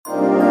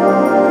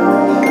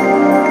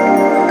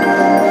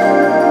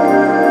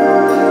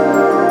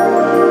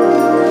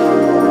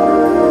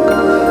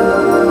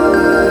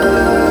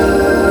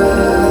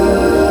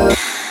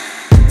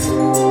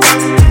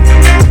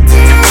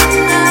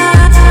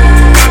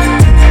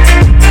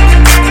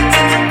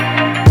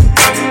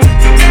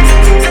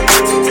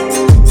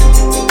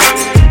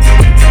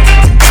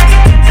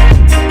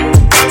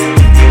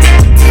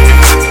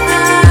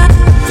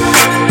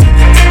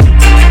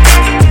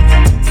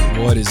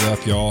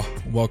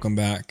welcome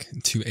back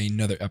to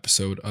another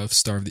episode of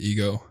Starve the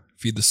Ego,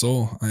 Feed the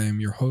Soul. I am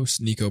your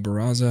host, Nico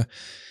Barraza,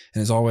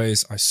 and as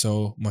always, I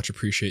so much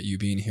appreciate you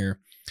being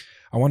here.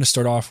 I want to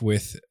start off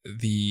with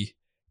the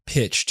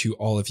pitch to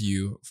all of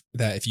you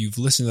that if you've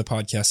listened to the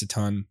podcast a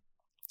ton,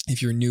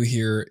 if you're new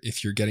here,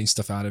 if you're getting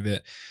stuff out of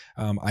it,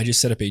 I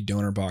just set up a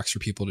donor box for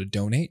people to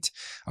donate.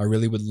 I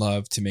really would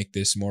love to make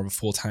this more of a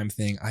full-time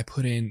thing. I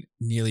put in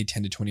nearly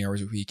 10 to 20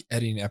 hours a week,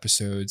 editing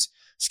episodes,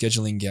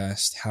 scheduling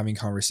guests, having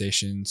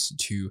conversations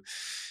to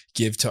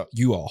give to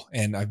you all.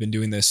 And I've been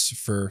doing this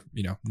for,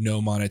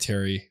 no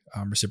monetary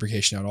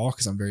reciprocation at all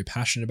because I'm very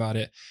passionate about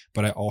it.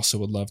 But I also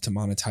would love to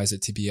monetize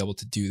it to be able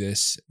to do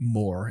this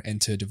more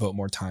and to devote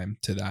more time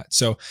to that.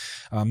 So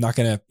I'm not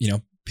going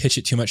to, pitch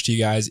it too much to you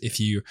guys. If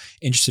you're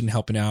interested in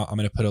helping out, I'm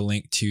going to put a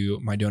link to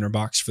my donor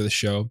box for the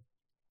show.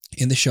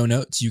 In the show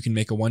notes, you can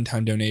make a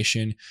one-time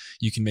donation.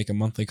 You can make a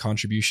monthly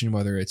contribution,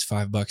 whether it's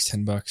 $5,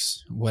 $10,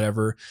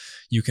 whatever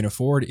you can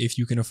afford. If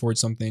you can afford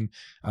something,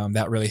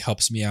 that really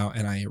helps me out,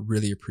 and I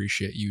really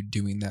appreciate you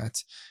doing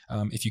that.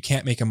 If you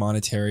can't make a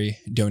monetary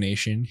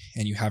donation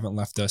and you haven't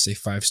left us a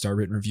 5-star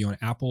written review on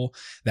Apple,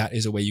 that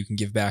is a way you can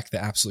give back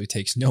that absolutely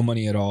takes no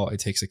money at all.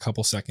 It takes a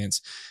couple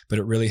seconds, but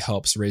it really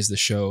helps raise the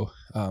show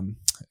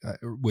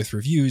with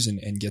reviews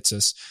and gets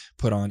us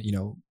put on,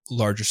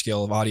 larger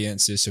scale of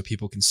audiences so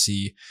people can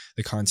see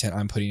the content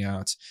I'm putting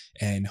out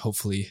and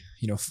hopefully,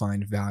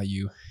 find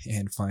value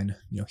and find,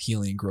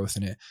 healing growth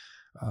in it.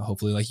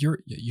 Hopefully like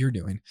you're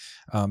doing.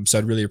 So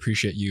I'd really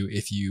appreciate you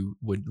if you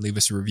would leave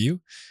us a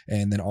review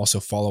and then also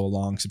follow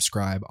along,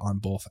 subscribe on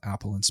both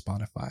Apple and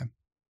Spotify.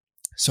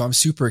 So I'm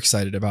super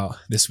excited about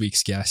this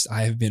week's guest.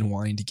 I have been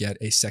wanting to get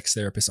a sex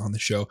therapist on the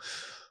show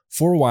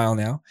for a while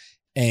now.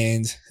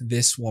 And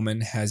this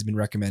woman has been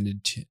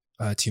recommended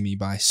to me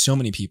by so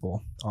many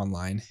people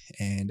online.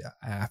 And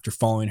after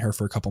following her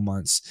for a couple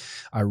months,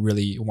 I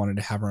really wanted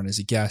to have her on as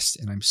a guest.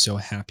 And I'm so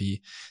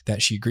happy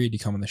that she agreed to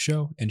come on the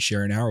show and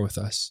share an hour with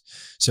us.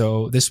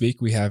 So this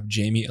week we have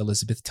Jamie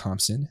Elizabeth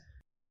Thompson.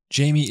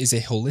 Jamie is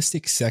a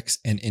holistic sex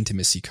and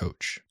intimacy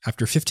coach.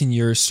 After 15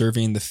 years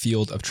serving the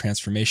field of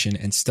transformation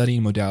and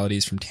studying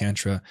modalities from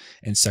Tantra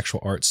and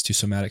sexual arts to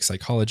somatic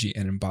psychology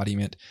and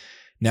embodiment,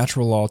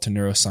 natural law to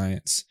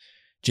neuroscience,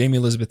 Jamie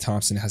Elizabeth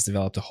Thompson has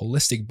developed a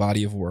holistic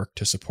body of work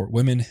to support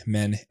women,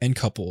 men, and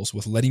couples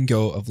with letting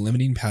go of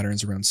limiting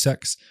patterns around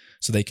sex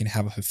so they can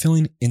have a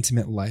fulfilling,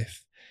 intimate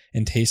life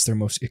and taste their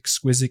most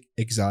exquisite,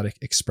 exotic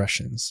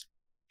expressions.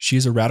 She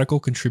is a radical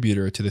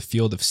contributor to the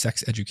field of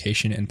sex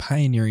education and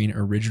pioneering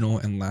original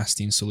and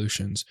lasting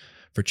solutions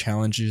for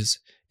challenges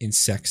in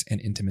sex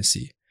and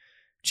intimacy.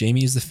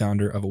 Jamie is the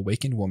founder of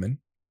Awakened Woman.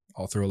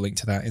 I'll throw a link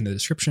to that in the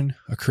description,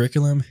 a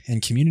curriculum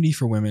and community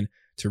for women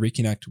to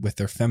reconnect with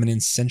their feminine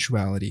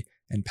sensuality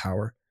and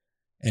power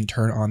and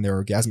turn on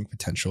their orgasmic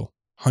potential.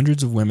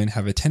 Hundreds of women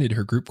have attended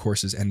her group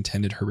courses and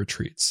attended her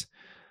retreats.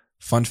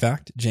 Fun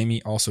fact,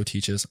 Jamie also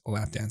teaches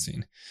lap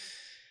dancing.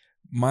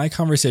 My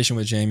conversation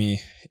with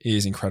Jamie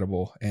is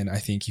incredible, and I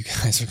think you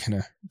guys are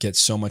going to get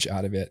so much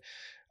out of it.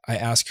 I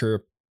ask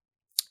her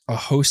a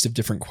host of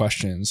different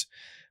questions,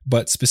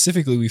 but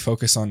specifically we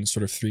focus on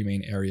sort of 3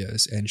 main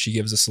areas, and she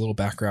gives us a little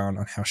background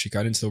on how she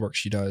got into the work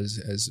she does,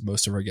 as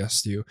most of our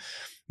guests do.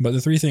 But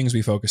the 3 things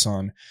we focus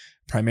on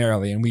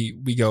primarily, and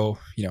we go,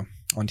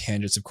 on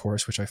tangents, of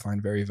course, which I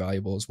find very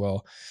valuable as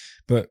well.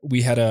 But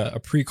we had a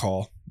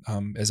pre-call,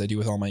 as I do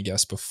with all my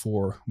guests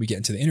before we get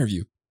into the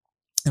interview.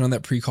 And on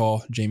that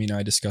pre-call, Jamie and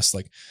I discussed,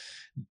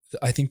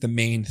 I think the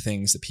main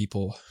things that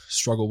people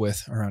struggle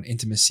with around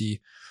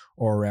intimacy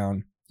or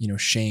around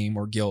shame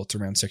or guilt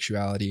around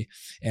sexuality.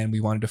 And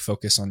we wanted to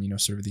focus on,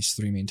 sort of these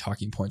 3 main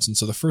talking points. And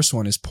so the first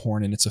one is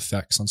porn and its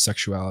effects on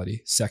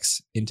sexuality, sex,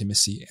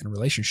 intimacy, and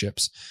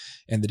relationships,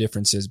 and the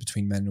differences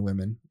between men and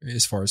women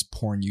as far as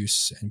porn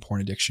use and porn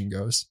addiction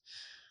goes.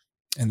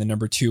 And then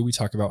number 2, we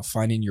talk about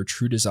finding your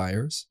true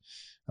desires,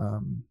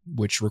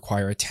 which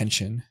require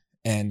attention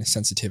and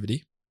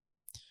sensitivity.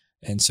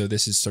 And so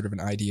this is sort of an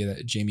idea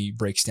that Jamie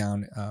breaks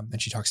down, and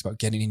she talks about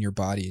getting in your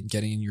body and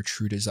getting in your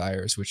true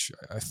desires, which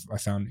I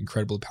found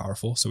incredibly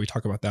powerful. So we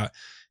talk about that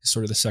as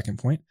sort of the second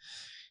point.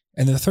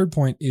 And then the third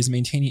point is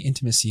maintaining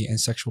intimacy and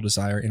sexual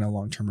desire in a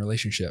long-term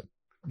relationship.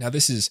 Now,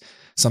 this is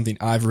something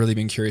I've really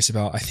been curious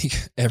about. I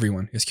think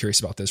everyone is curious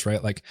about this,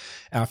 right? Like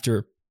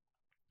after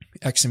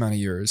X amount of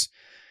years,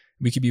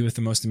 we could be with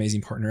the most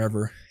amazing partner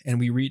ever, and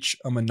we reach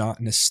a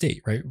monotonous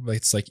state, right?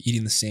 It's like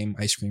eating the same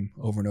ice cream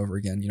over and over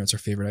again. It's our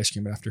favorite ice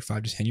cream, but after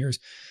 5 to 10 years,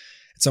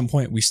 at some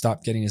point we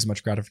stop getting as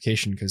much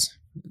gratification because,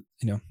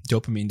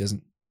 dopamine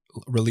doesn't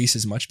release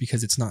as much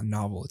because it's not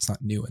novel, it's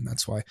not new. And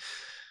that's why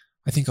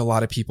I think a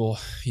lot of people,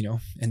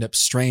 end up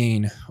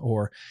straying,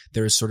 or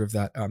there's sort of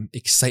that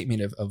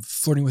excitement of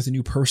flirting with a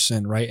new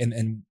person, right?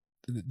 And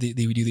they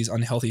do these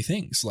unhealthy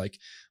things like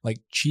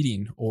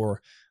cheating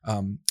or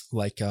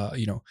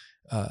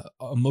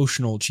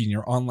emotional cheating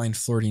or online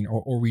flirting,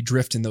 or we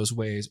drift in those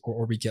ways,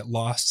 or we get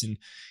lost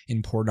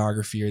in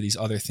pornography or these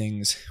other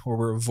things, or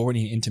we're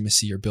avoiding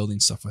intimacy or building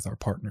stuff with our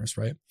partners,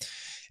 right?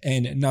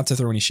 And not to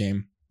throw any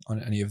shame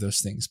on any of those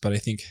things, but I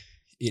think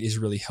it is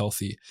really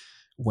healthy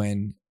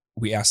when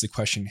we ask the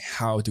question,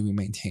 how do we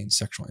maintain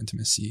sexual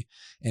intimacy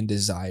and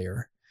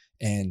desire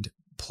and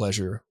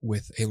pleasure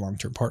with a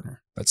long-term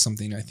partner? That's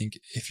something I think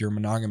if you're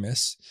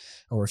monogamous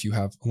or if you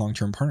have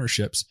long-term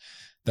partnerships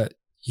that,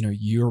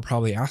 you're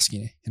probably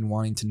asking and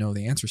wanting to know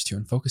the answers to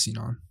and focusing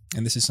on.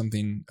 And this is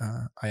something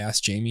I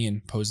asked Jamie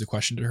and posed the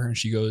question to her, and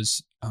she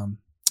goes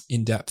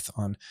in depth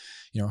on,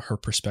 her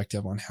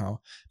perspective on how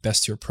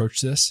best to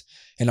approach this.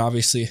 And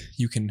obviously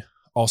you can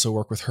also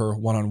work with her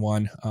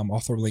one-on-one. I'll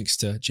throw links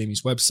to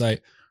Jamie's website,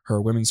 her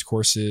women's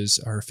courses,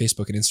 her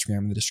Facebook and Instagram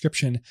in the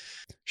description.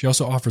 She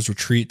also offers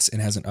retreats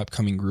and has an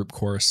upcoming group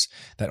course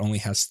that only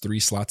has 3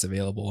 slots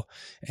available.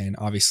 And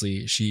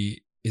obviously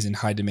she is in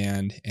high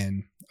demand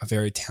and a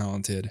very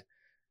talented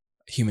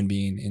human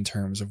being in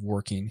terms of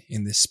working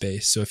in this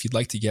space. So if you'd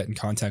like to get in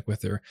contact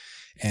with her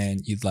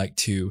and you'd like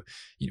to,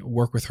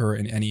 work with her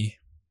in any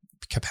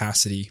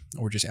capacity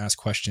or just ask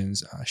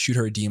questions, shoot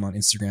her a DM on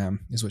Instagram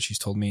is what she's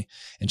told me.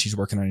 And she's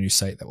working on a new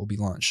site that will be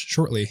launched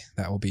shortly.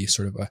 That will be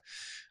sort of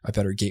a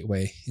better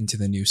gateway into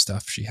the new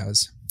stuff she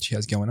has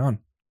going on.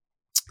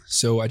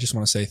 So I just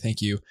want to say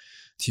thank you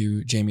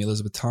to Jamie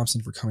Elizabeth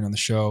Thompson for coming on the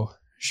show,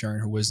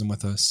 sharing her wisdom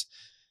with us.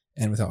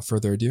 And without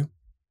further ado,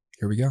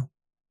 here we go.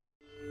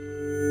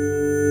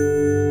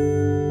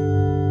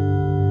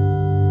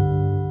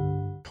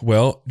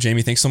 Well,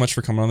 Jamie, thanks so much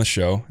for coming on the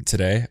show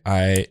today.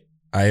 I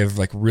have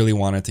really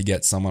wanted to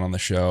get someone on the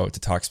show to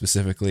talk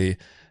specifically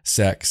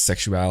sex,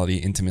 sexuality,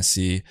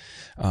 intimacy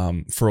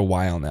for a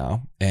while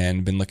now,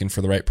 and been looking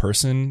for the right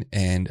person.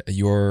 And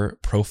your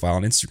profile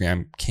on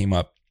Instagram came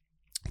up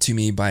to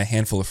me by a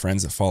handful of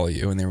friends that follow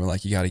you, and they were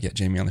like, you got to get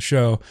Jamie on the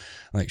show.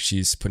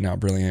 She's putting out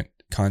brilliant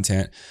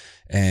content.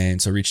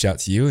 And so I reached out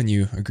to you and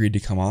you agreed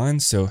to come on.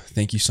 So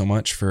thank you so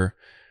much for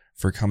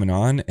coming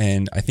on.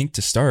 And I think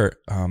to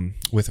start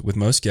with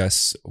most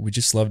guests, we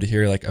just love to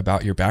hear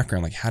about your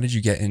background. How did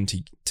you get into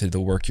the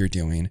work you're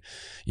doing?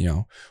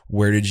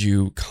 Where did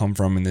you come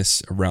from in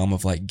this realm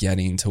of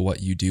getting to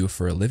what you do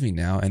for a living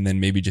now? And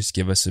then maybe just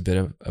give us a bit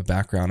of a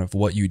background of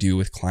what you do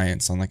with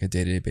clients on a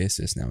day-to-day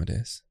basis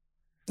nowadays.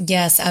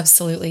 Yes,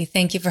 absolutely.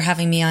 Thank you for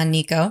having me on,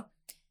 Nico.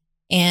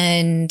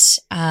 And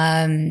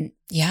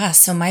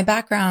so my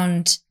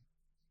background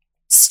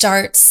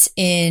starts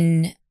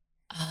in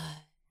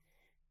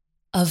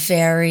a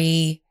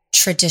very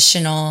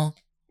traditional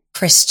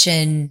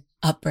Christian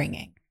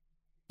upbringing.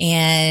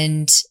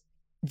 And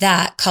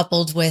that,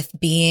 coupled with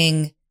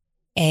being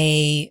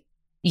a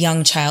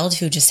young child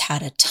who just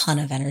had a ton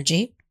of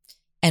energy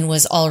and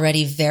was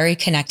already very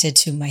connected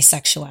to my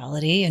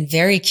sexuality and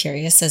very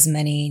curious, as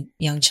many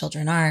young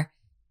children are.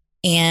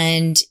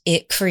 And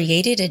it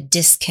created a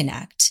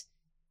disconnect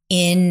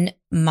in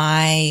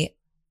my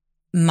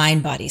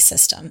mind-body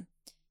system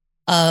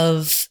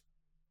of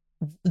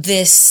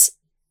this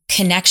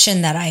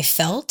connection that I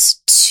felt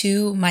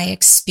to my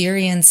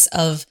experience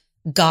of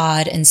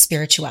God and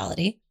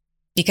spirituality,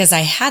 because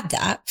I had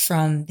that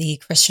from the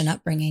Christian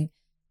upbringing,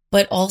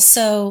 but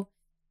also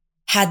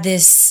had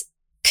this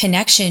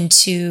connection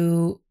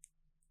to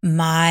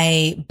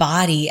my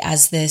body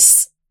as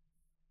this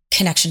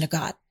connection to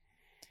God.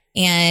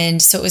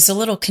 And so it was a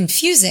little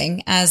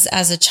confusing as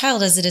a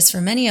child, as it is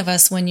for many of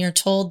us, when you're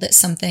told that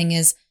something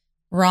is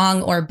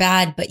wrong or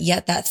bad, but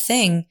yet that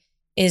thing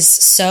is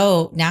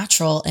so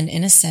natural and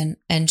innocent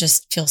and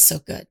just feels so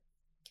good.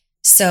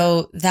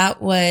 So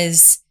that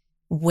was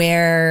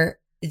where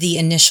the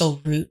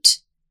initial root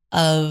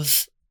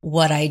of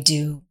what I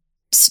do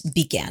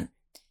began.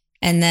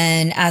 And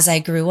then as I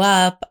grew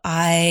up,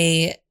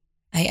 I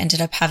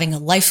ended up having a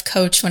life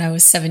coach when I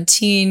was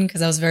 17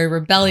 because I was very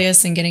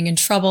rebellious and getting in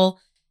trouble.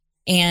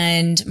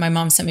 And my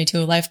mom sent me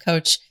to a life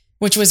coach,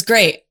 which was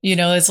great.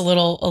 It's a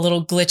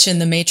little glitch in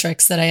the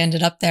matrix that I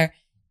ended up there.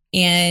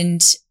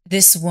 And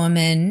this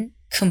woman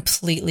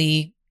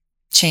completely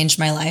changed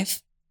my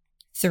life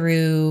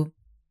through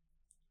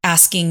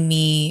asking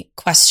me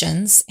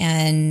questions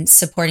and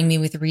supporting me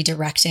with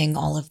redirecting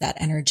all of that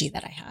energy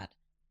that I had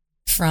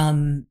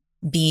from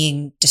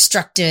being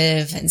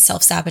destructive and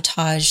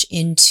self-sabotage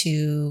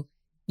into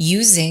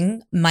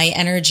using my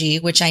energy,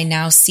 which I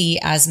now see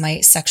as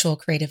my sexual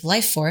creative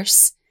life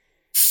force,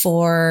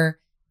 for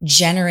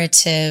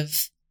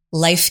generative,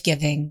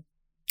 life-giving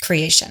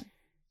creation.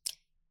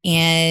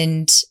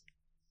 And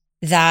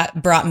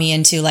that brought me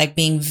into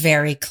being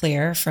very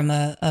clear from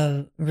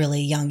a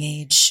really young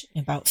age.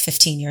 About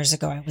 15 years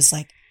ago, I was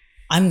like,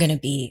 I'm going to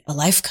be a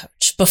life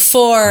coach.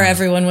 Before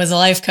everyone was a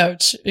life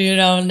coach,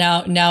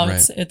 now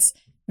right. It's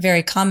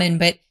very common,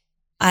 but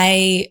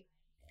I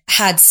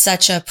had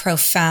such a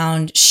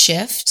profound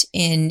shift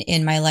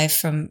in my life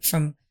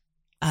from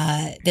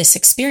this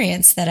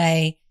experience that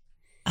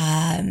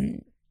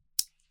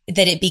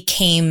that it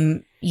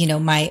became,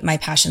 my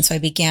passion. So I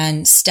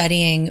began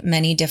studying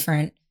many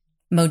different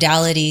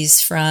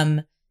modalities,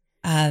 from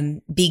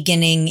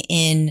beginning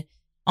in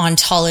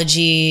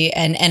ontology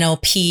and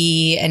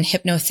NLP and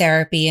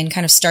hypnotherapy, and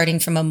kind of starting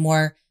from a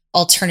more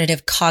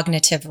alternative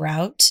cognitive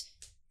route,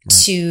 right,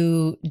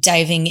 to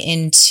diving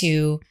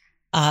into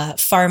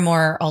far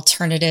more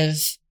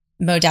alternative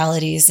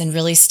modalities and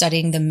really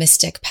studying the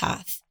mystic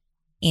path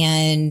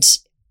and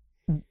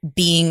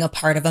being a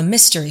part of a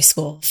mystery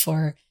school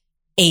for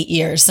 8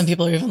 years. Some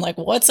people are even like,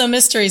 what's a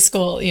mystery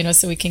school?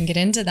 So we can get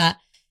into that.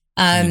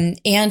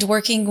 And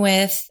working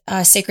with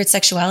sacred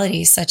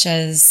sexuality, such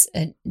as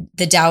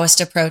the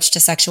Taoist approach to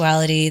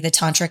sexuality, the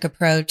tantric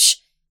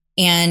approach,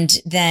 and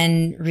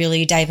then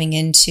really diving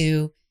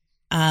into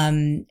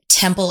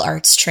temple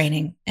arts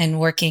training and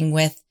working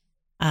with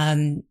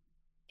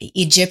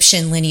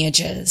Egyptian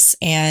lineages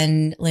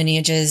and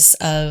lineages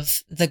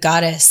of the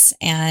goddess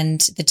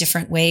and the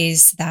different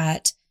ways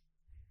that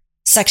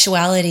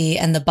sexuality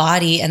and the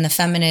body and the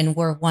feminine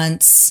were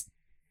once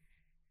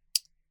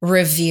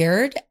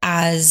revered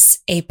as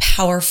a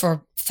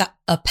powerful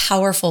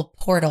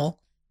portal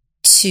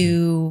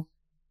to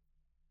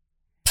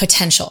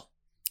potential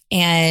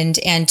and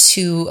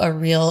to a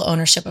real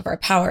ownership of our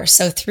power.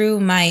 So through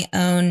my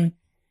own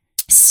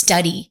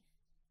study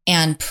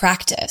and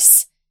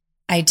practice,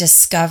 I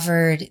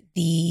discovered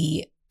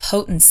the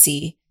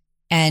potency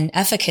and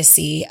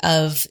efficacy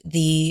of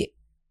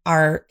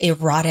our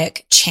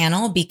erotic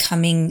channel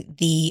becoming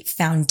the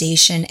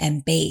foundation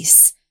and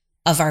base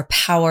of our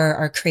power,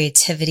 our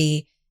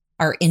creativity,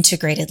 our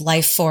integrated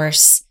life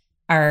force,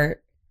 our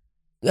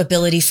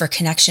ability for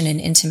connection and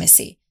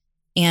intimacy.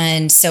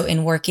 And so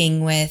in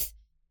working with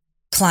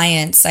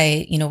clients,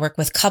 I, work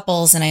with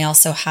couples, and I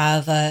also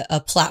have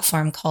a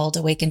platform called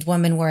Awakened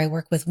Woman where I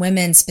work with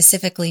women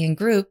specifically in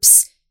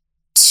groups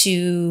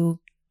to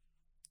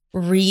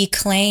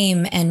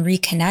reclaim and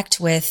reconnect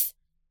with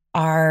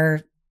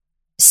our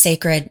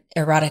sacred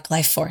erotic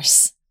life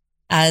force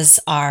as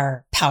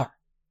our power.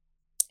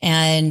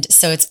 And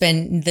so it's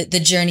been, the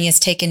journey has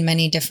taken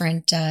many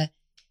different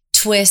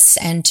twists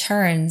and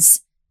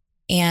turns,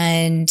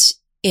 and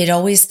it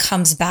always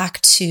comes back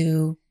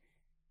to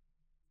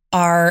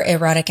our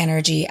erotic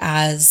energy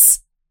as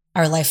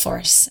our life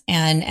force,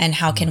 and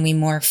how can we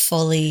more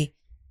fully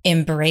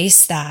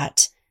embrace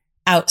that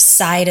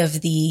outside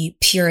of the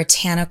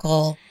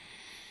puritanical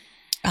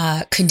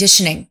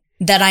conditioning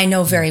that I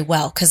know very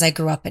well because I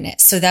grew up in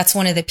it. So that's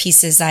one of the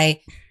pieces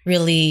I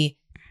really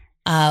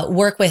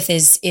work with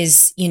is,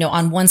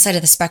 on one side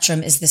of the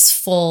spectrum is this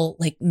full,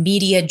 like,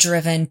 media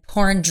driven,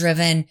 porn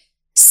driven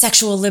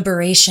sexual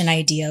liberation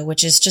idea,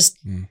 which is just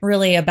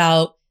really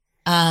about,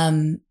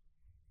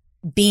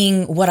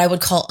 being what I would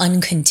call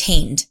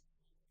uncontained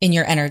in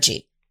your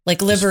energy,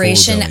 like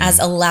liberation as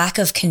a lack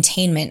of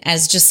containment,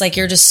 as just like,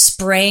 you're just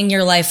spraying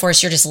your life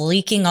force. You're just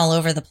leaking all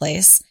over the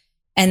place.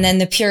 And then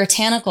the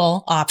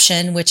puritanical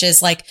option, which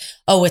is like,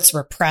 oh, it's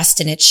repressed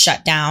and it's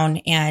shut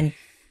down. And,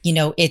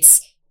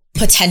 it's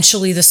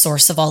potentially the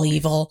source of all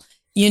evil,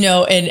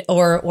 and,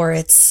 or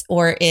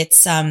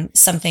it's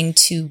something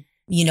to,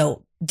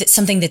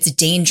 something that's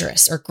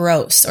dangerous or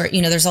gross, or,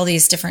 there's all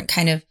these different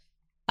kind of,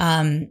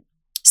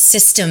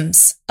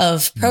 systems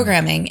of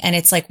programming. And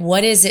it's like,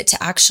 what is it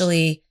to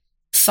actually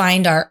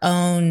find our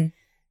own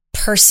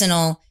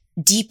personal,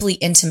 deeply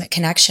intimate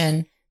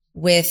connection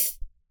with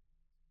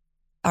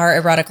our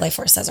erotic life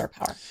force as our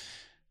power?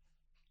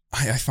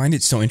 I find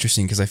it so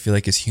interesting because I feel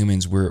like as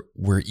humans, we're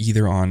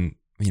either on,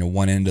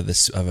 one end of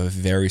a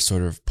very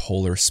sort of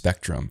polar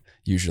spectrum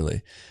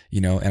usually,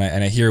 and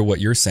I hear what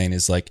you're saying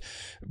is like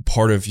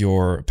part of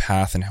your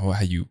path and how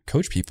you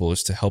coach people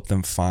is to help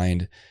them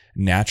find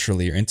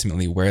naturally or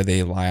intimately where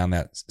they lie on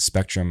that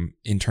spectrum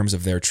in terms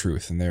of their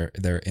truth and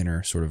their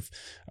inner sort of,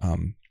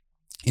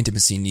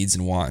 intimacy needs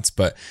and wants.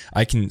 But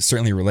I can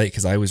certainly relate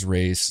because I was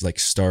raised like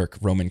stark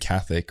Roman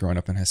Catholic growing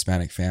up in a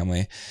Hispanic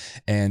family.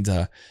 And,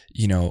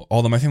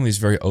 although my family is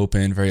very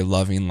open, very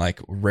loving,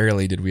 like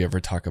rarely did we ever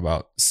talk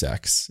about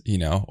sex,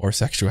 or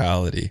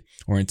sexuality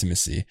or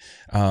intimacy.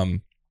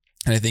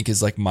 And I think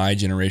as like my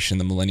generation,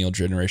 the millennial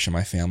generation,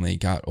 my family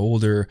got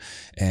older,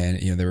 and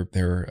there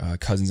were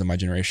cousins of my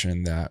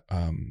generation that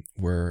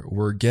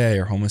were gay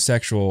or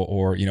homosexual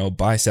or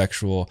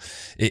bisexual.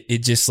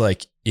 It just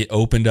like it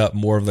opened up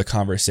more of the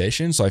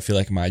conversation. So I feel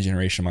like my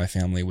generation, my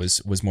family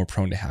was more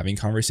prone to having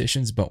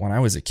conversations. But when I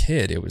was a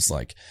kid, it was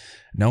like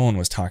no one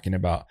was talking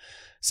about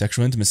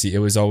sexual intimacy. It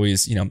was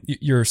always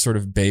your sort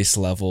of base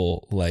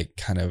level, like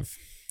kind of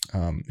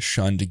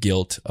shunned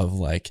guilt of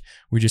like,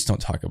 we just don't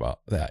talk about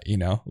that,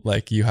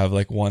 like you have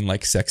like one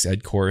like sex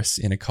ed course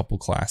in a couple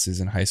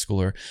classes in high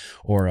school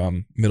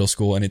or middle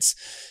school. And it's,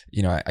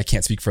 I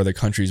can't speak for other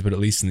countries, but at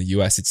least in the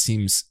US, it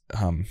seems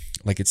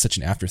like it's such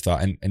an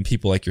afterthought, and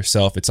people like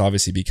yourself, it's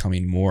obviously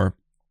becoming more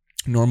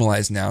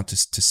normalized now to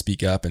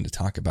speak up and to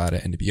talk about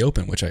it and to be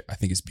open, which I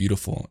think is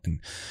beautiful and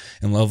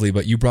lovely.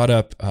 But you brought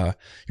up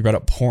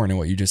porn and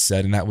what you just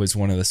said. And that was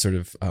one of the sort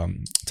of,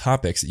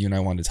 topics that you and I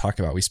wanted to talk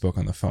about. We spoke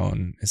on the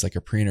phone as like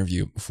a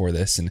pre-interview before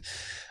this. And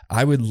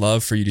I would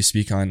love for you to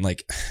speak on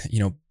like,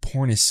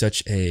 porn is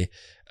such a,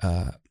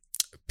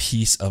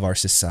 piece of our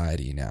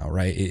society now,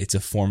 right? It's a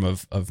form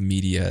of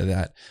media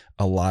that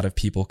a lot of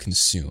people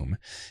consume,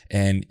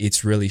 and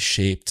it's really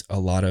shaped a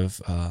lot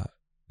of,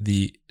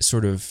 the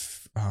sort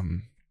of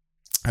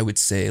I would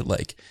say,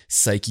 like,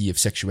 psyche of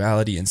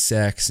sexuality and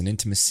sex and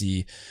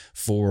intimacy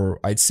for,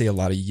 I'd say, a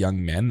lot of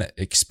young men that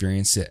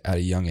experience it at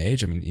a young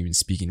age. I mean, even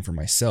speaking for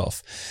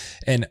myself.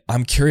 And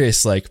I'm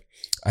curious, like,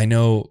 I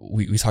know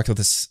we talked about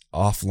this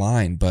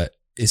offline, but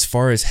as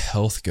far as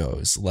health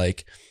goes,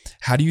 like,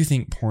 how do you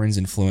think porn's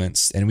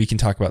influence, and we can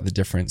talk about the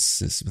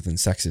differences within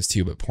sexes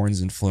too, but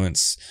porn's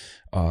influence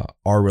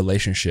our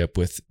relationship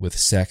with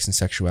sex and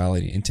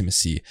sexuality and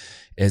intimacy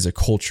as a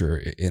culture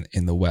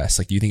in the West?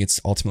 Like, do you think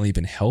it's ultimately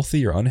been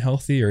healthy or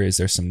unhealthy, or is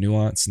there some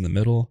nuance in the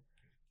middle?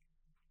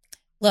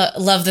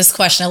 Love this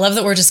question. I love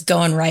that we're just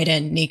going right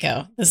in,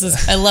 Nico.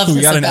 I love this.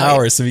 We got an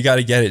hour, so we got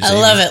to get it, Jamie. I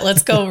love it.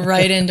 Let's go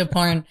right into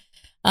porn.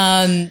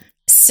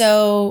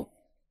 So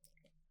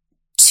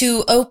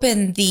to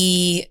open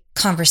the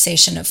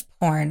conversation of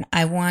porn,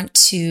 I want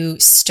to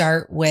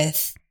start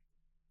with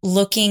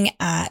looking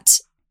at,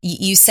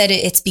 you said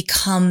it's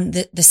become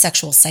the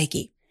sexual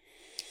psyche.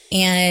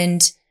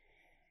 And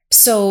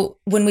so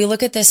when we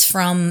look at this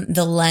from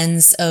the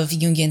lens of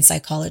Jungian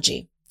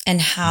psychology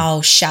and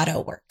how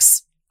shadow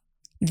works,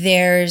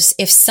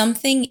 if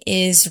something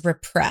is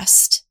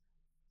repressed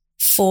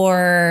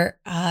for,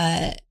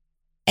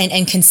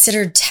 and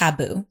considered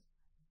taboo,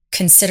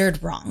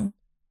 considered wrong,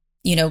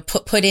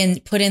 put in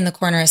the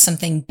corner as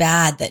something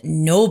bad that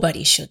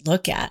nobody should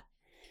look at,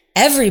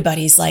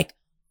 everybody's like,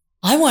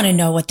 I want to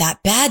know what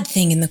that bad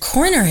thing in the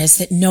corner is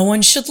that no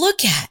one should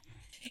look at.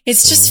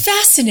 It's just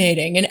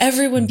fascinating. And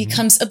everyone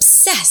becomes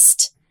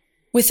obsessed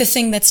with the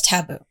thing that's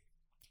taboo.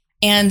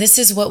 And this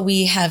is what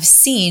we have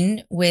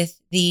seen with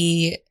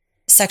the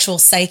sexual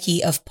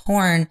psyche of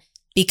porn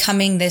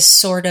becoming this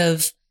sort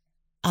of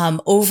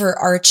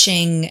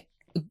overarching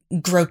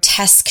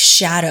grotesque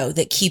shadow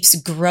that keeps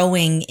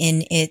growing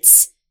in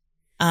its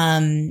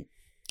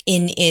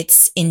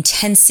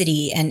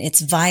intensity and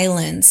its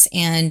violence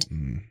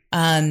and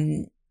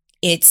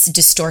its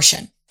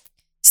distortion.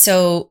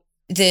 So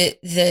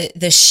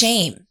the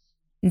shame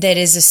that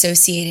is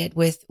associated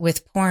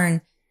with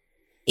porn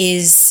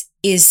is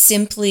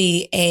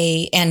simply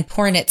and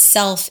porn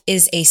itself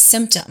is a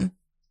symptom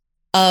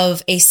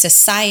of a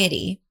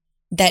society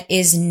that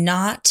is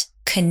not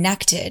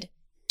connected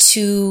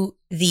to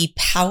the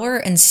power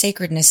and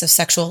sacredness of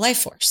sexual life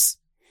force.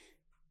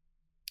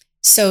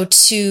 So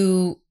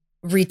to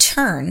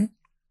return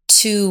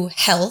to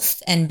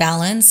health and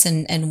balance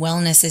and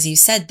wellness, as you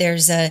said,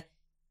 there's the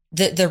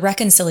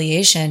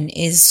reconciliation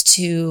is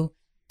to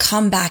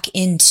come back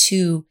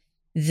into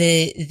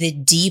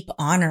the deep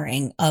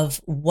honoring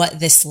of what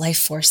this life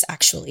force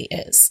actually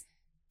is.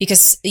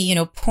 Because,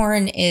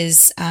 porn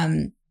is,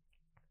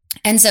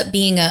 ends up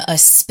being a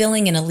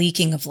spilling and a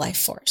leaking of life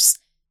force.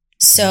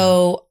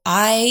 So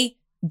I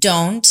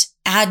don't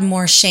add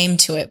more shame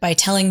to it by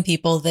telling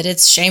people that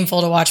it's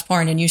shameful to watch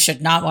porn and you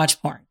should not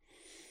watch porn.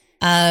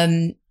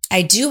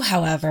 I do,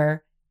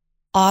 however,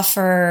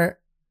 offer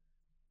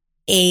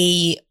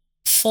a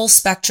full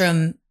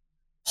spectrum,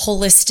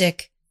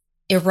 holistic,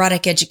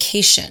 erotic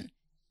education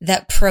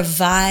that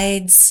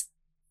provides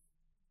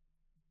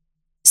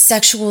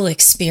sexual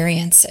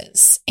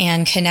experiences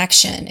and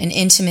connection and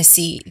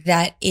intimacy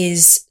that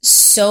is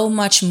so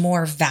much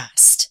more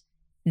vast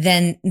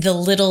than the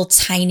little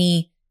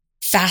tiny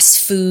fast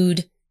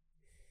food,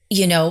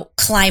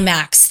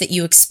 climax that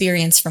you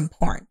experience from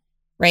porn,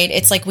 right?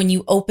 It's like when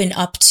you open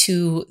up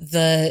to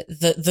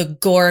the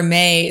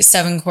gourmet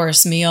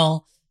 7-course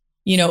meal,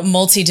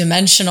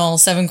 multi-dimensional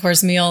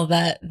 7-course meal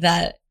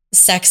that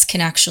sex can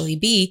actually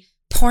be,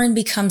 porn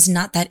becomes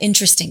not that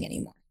interesting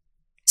anymore.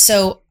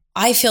 So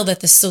I feel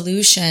that the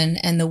solution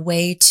and the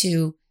way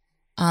to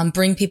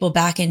bring people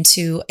back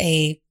into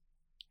a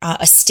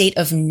state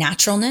of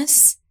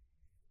naturalness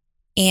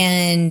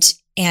and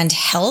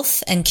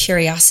health and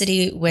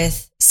curiosity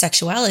with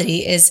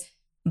sexuality is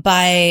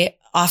by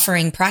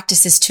offering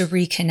practices to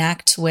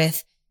reconnect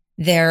with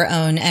their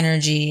own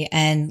energy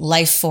and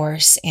life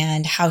force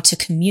and how to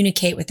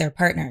communicate with their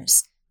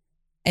partners.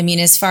 I mean,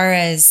 as far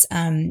as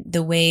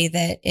the way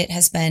that it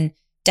has been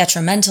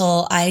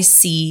detrimental, I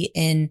see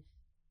in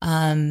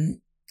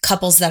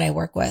couples that I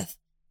work with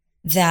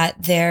that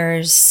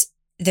there's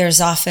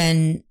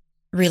often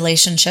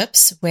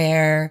relationships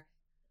where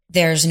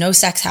there's no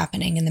sex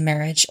happening in the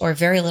marriage or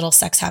very little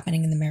sex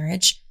happening in the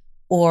marriage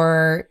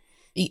or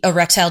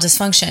erectile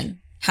dysfunction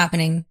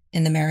happening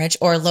in the marriage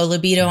or low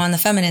libido on the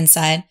feminine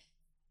side.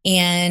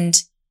 And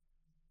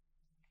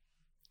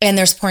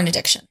there's porn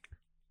addiction.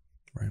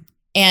 Right.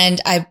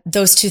 And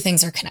those two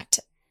things are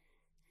connected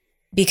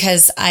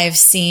because I've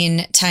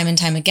seen time and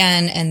time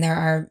again, and there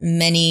are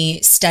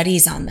many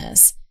studies on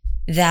this,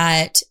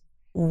 that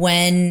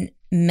when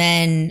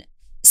men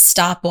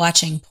stop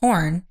watching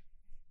porn,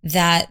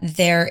 that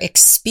their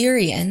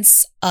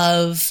experience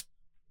of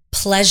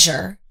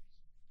pleasure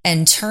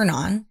and turn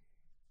on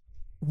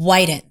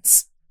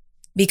widens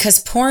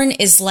because porn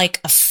is like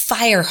a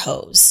fire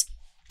hose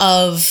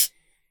of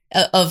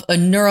a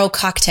neuro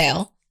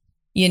cocktail,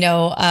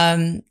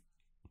 in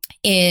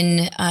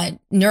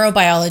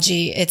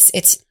neurobiology.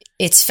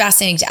 It's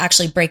fascinating to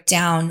actually break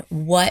down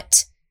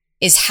what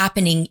is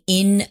happening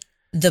in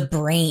the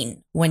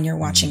brain when you're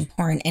watching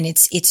porn. And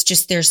it's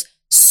just, there's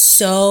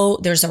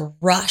a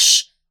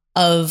rush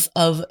of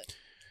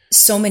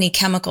so many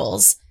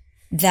chemicals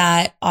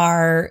that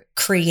are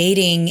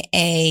creating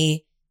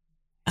an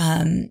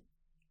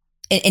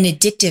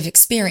addictive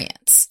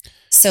experience.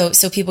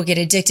 So people get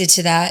addicted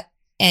to that,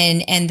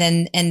 and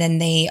then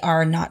they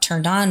are not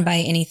turned on by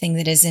anything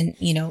that isn't,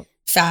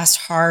 fast,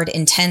 hard,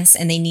 intense,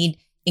 and they need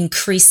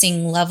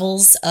increasing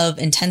levels of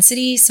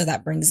intensity. So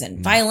that brings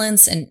in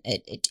violence, and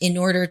in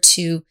order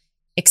to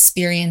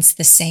experience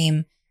the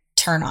same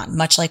turn on,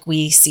 much like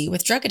we see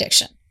with drug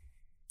addiction.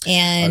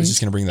 And I was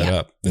just going to bring that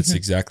up. That's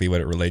exactly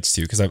what it relates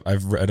to, because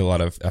I've read a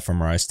lot of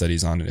fMRI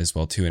studies on it as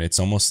well too. And it's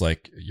almost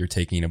like you're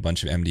taking a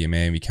bunch of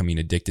MDMA and becoming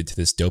addicted to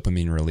this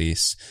dopamine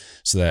release,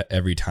 so that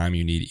every time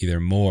you need either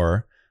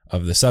more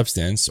of the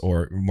substance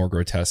or more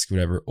grotesque,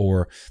 whatever,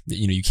 or,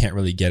 you can't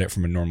really get it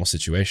from a normal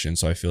situation.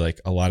 So I feel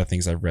like a lot of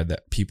things I've read,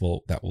 that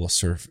people that will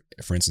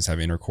for instance, have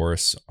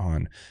intercourse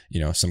on,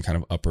 some kind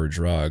of upper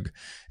drug,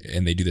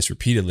 and they do this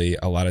repeatedly,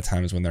 a lot of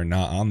times when they're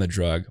not on the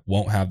drug,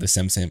 won't have the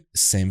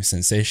same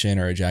sensation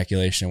or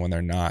ejaculation when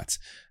they're not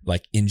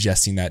like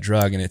ingesting that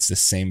drug. And it's the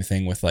same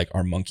thing with like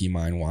our monkey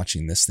mind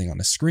watching this thing on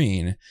the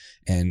screen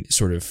and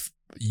sort of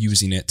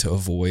using it to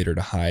avoid or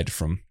to hide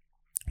from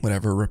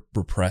whatever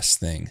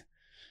repressed thing.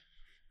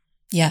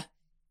 Yeah.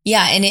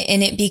 Yeah. And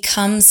it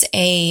becomes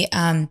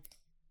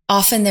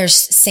often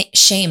there's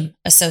shame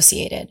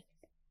associated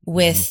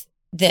with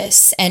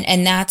this.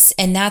 And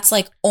that's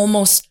like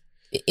almost,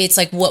 it's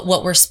like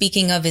what we're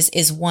speaking of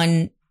is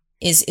one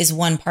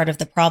part of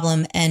the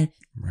problem. And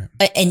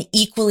an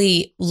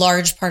equally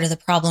large part of the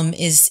problem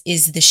is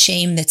the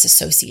shame that's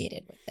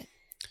associated with it.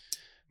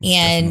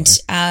 And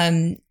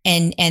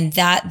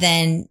that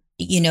then,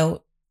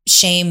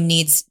 shame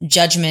needs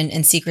judgment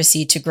and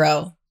secrecy to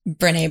grow,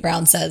 Brené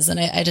Brown says. And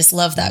I just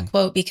love that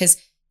quote, because,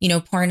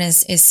 porn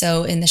is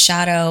so in the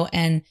shadow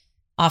and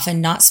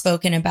often not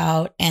spoken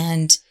about,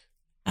 and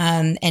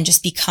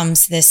just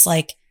becomes this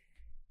like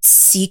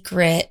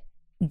secret,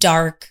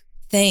 dark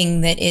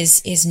thing that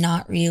is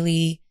not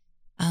really,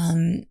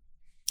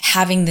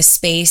 having the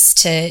space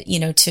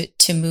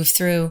to move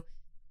through.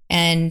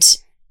 And,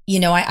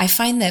 I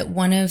find that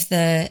one of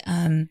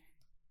the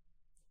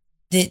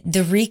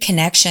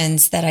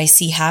reconnections that I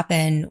see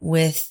happen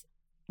with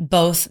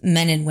both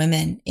men and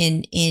women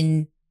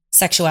in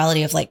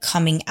sexuality, of like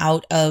coming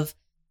out of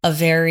a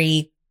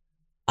very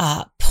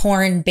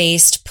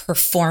porn-based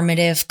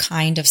performative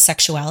kind of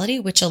sexuality,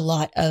 which a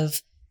lot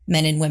of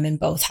men and women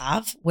both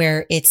have,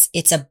 where it's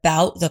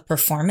about the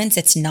performance.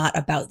 It's not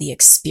about the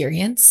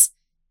experience.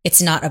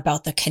 It's not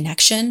about the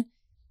connection.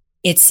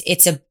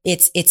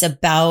 It's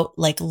about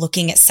like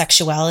looking at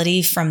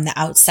sexuality from the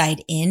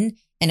outside in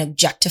and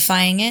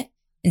objectifying it,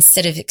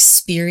 instead of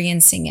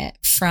experiencing it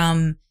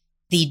from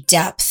the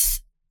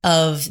depth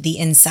of the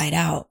inside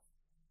out.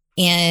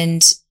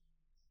 And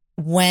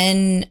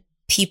when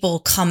people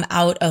come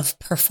out of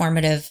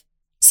performative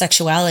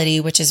sexuality,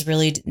 which is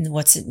really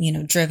what's,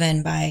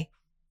 driven by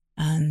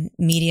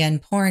media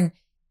and porn,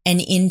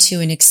 and into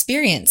an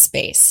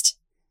experience-based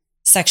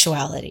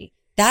sexuality,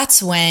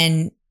 that's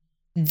when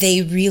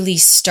they really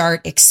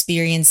start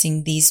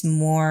experiencing these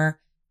more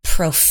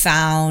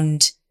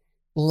profound,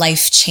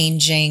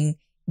 life-changing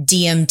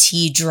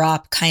DMT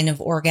drop kind of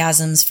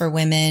orgasms for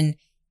women,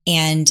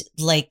 and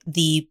like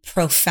the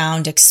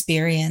profound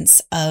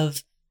experience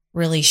of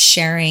really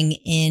sharing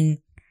in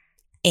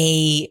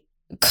a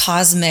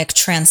cosmic,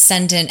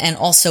 transcendent, and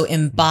also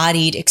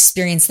embodied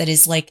experience that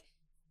is like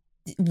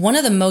one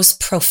of the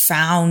most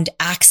profound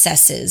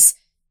accesses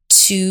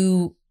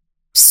to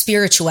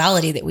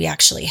spirituality that we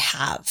actually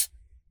have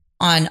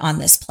on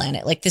this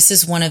planet. Like, this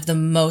is one of the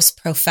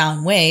most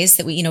profound ways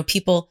that we,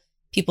 people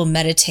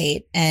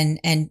meditate and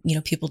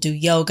people do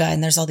yoga,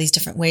 and there's all these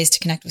different ways to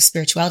connect with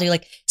spirituality.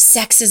 Like,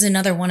 sex is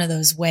another one of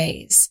those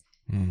ways.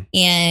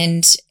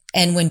 And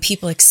when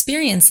people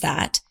experience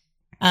that,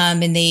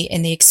 and they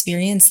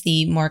experience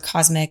the more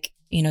cosmic,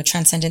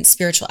 transcendent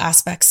spiritual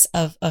aspects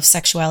of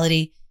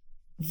sexuality,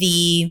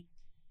 the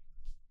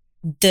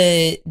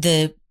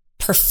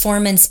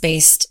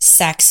performance-based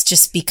sex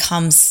just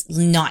becomes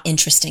not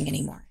interesting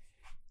anymore.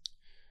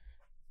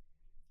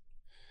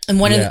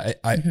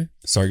 And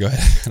sorry, go ahead.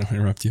 I don't want to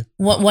interrupt you.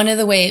 One of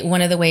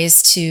the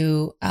ways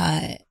to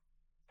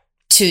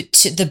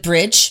the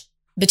bridge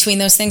between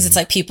those things, it's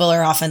like people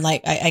are often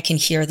like, I can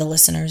hear the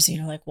listeners,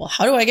 like, well,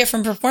 how do I get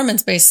from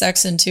performance-based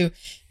sex into,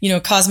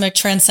 cosmic,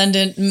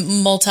 transcendent,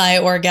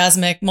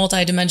 multi-orgasmic,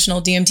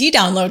 multi-dimensional DMT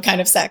download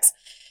kind of sex?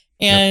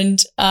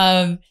 And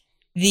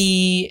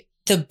the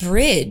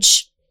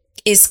bridge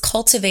is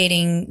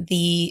cultivating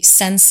the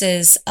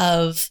senses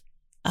of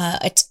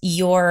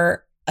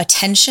your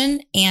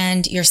attention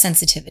and your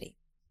sensitivity.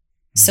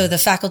 So the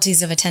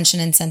faculties of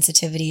attention and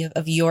sensitivity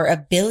of your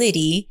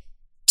ability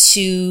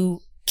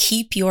to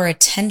keep your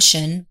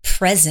attention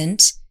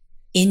present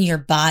in your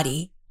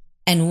body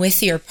and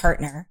with your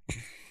partner,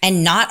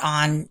 and not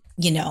on,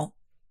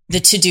 the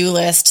to-do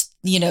list,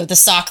 the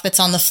sock that's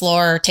on the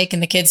floor, taking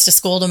the kids to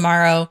school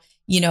tomorrow.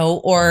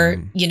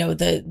 or,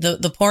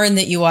 the porn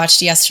that you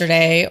watched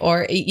yesterday,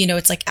 or,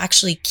 it's like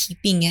actually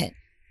keeping it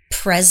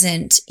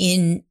present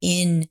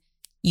in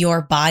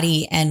your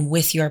body and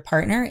with your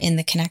partner in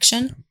the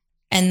connection.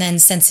 And then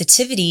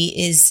sensitivity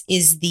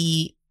is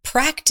the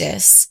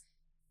practice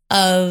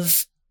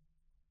of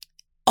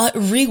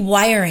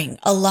rewiring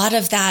a lot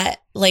of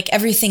that. Like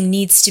everything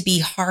needs to be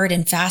hard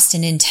and fast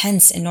and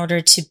intense in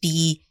order to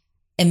be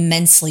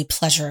immensely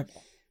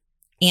pleasurable.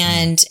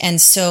 And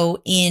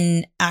so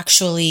in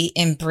actually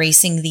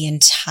embracing the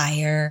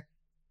entire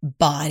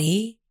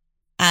body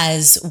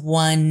as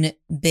one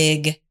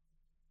big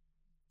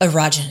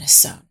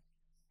erogenous zone,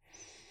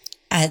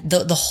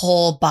 the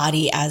whole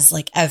body as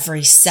like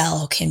every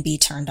cell can be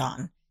turned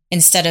on,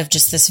 instead of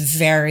just this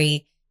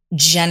very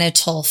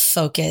genital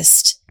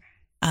focused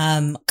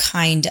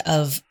kind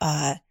of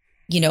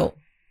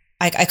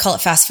I call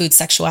it fast food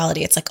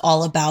sexuality. It's like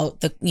all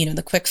about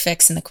the quick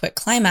fix and the quick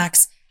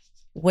climax,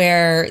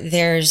 where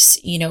there's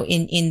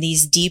in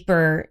these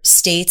deeper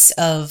states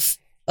of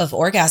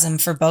orgasm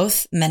for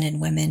both men and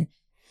women,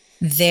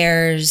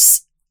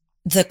 there's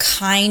the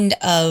kind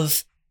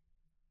of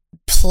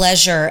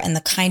pleasure and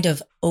the kind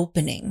of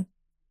opening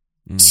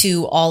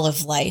to all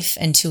of life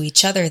and to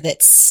each other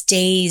that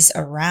stays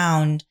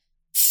around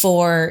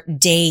for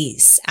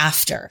days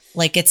after.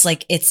 Like it's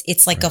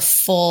like a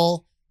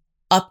full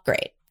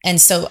upgrade. And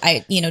so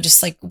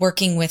just like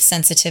working with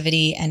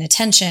sensitivity and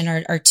attention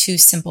are two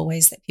simple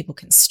ways that people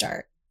can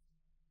start.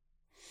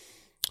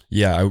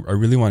 Yeah, I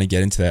really want to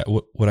get into that.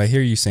 What I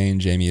hear you saying,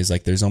 Jamie, is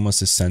like there's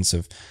almost a sense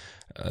of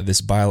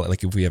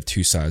like if we have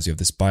two sides, you have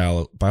this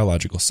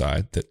biological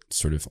side that's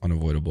sort of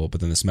unavoidable, but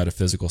then this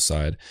metaphysical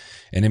side,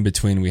 and in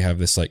between we have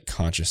this like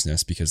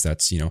consciousness, because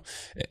that's,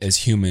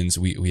 as humans,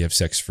 we have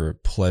sex for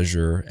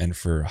pleasure and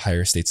for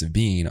higher states of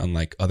being,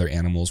 unlike other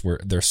animals where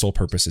their sole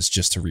purpose is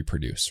just to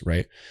reproduce,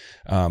 right?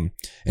 And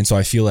so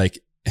I feel like,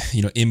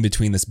 in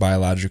between this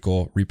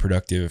biological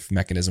reproductive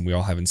mechanism we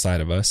all have inside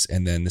of us,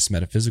 and then this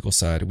metaphysical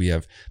side, we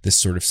have this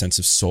sort of sense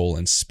of soul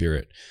and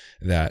spirit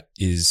that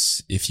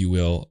is, if you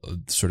will,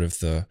 sort of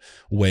the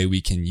way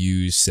we can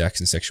use sex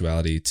and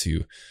sexuality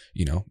to,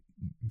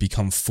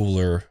 become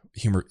fuller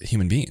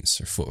human beings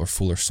or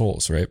fuller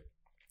souls, right?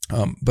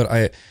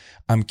 But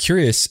I'm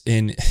curious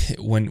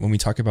when we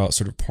talk about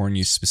sort of porn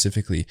use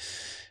specifically,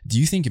 do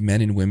you think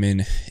men and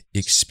women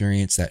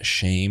experience that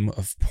shame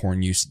of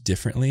porn use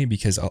differently?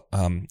 Because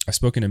I've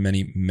spoken to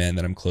many men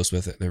that I'm close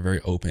with. They're very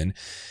open,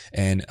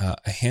 and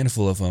a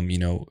handful of them,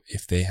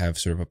 if they have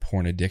sort of a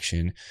porn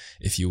addiction,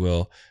 if you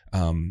will,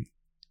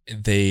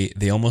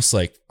 they almost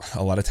like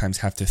a lot of times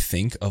have to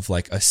think of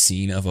like a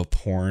scene of a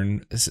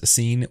porn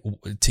scene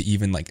to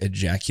even like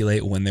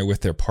ejaculate when they're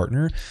with their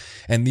partner.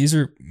 And these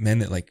are men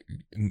that like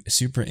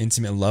super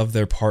intimate, love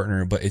their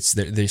partner, but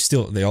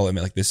they all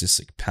admit like this is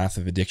like path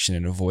of addiction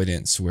and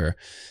avoidance where,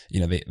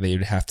 they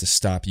would have to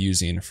stop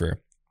using for,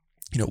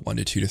 1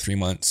 to 2 to 3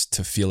 months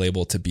to feel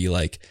able to be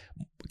like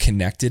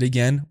connected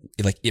again,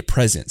 like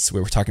presence,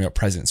 where we're talking about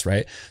presence,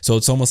 right? So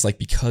it's almost like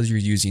because you're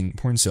using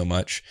porn so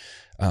much,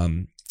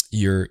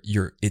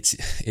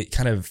 it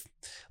kind of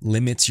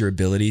limits your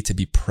ability to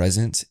be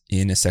present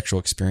in a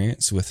sexual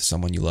experience with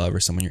someone you love or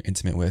someone you're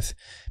intimate with,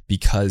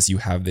 because you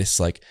have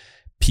this like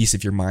piece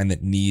of your mind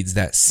that needs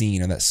that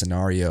scene or that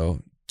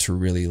scenario to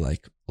really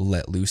like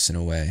let loose in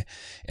a way.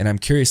 And I'm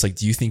curious, like,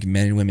 do you think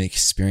men and women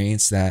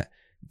experience that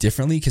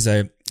differently? Because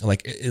I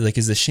like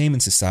is the shame in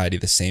society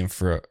the same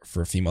for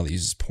a female that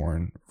uses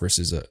porn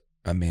versus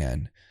a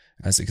man?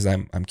 Because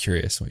I'm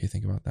curious what you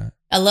think about that.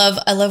 I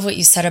love what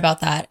you said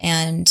about that,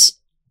 and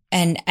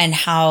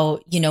how,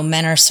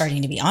 men are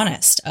starting to be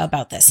honest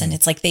about this. And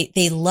it's like,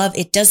 they love,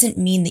 it doesn't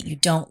mean that you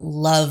don't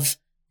love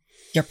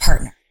your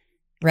partner,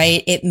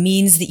 right? It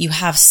means that you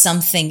have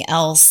something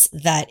else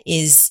that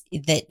is,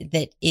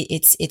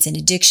 it's an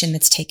addiction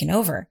that's taken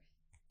over.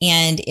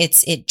 And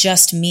it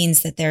just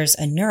means that there's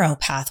a neuro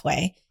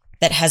pathway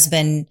that has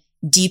been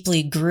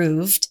deeply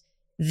grooved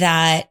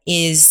that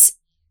is,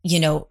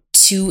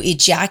 to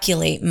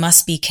ejaculate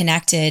must be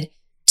connected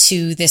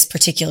to this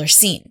particular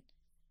scene.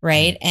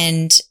 Right.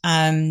 And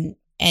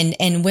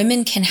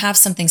women can have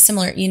something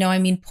similar,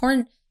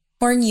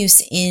 porn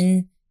use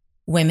in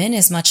women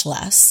is much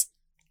less.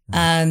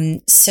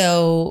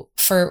 So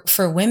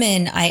for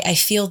women, I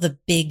feel the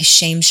big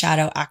shame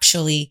shadow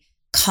actually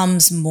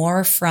comes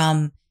more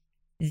from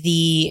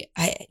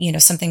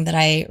something that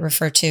I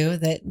refer to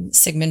that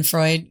Sigmund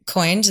Freud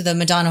coined, the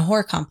Madonna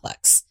whore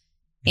complex.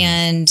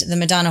 And the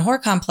Madonna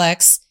whore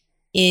complex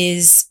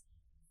is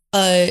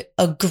a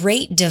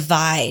great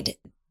divide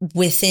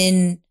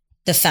within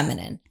the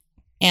feminine.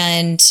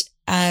 And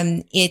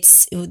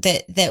it's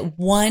that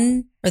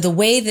one, or the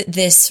way that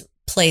this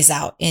plays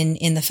out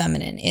in the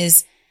feminine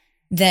is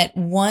that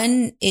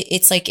one,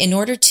 it's like, in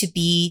order to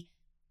be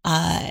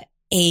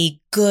a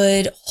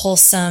good,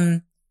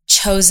 wholesome,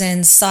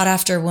 chosen, sought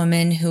after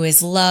woman who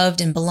is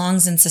loved and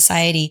belongs in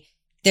society,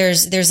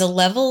 there's a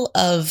level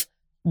of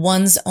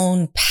one's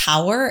own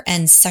power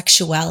and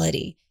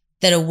sexuality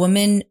that a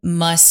woman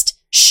must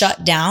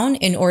shut down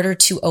in order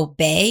to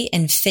obey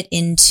and fit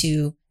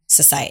into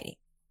society.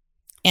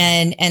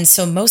 And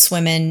so most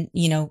women,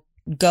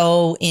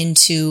 go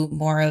into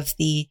more of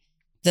the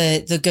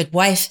good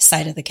wife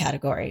side of the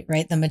category,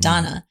 right? The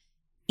Madonna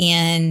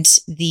and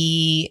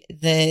the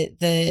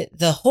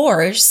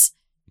whores,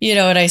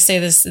 and I say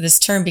this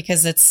term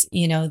because it's,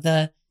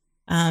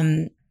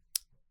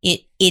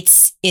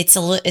 it's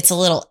a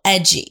little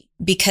edgy,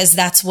 because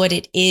that's what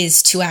it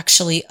is to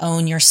actually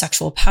own your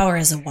sexual power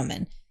as a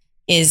woman.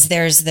 Is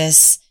there's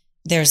this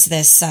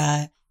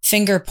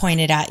finger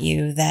pointed at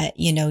you that,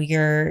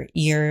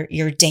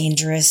 you're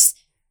dangerous,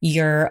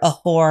 you're a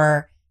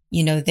whore,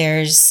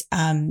 there's,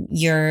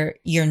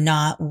 you're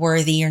not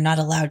worthy, you're not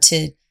allowed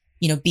to,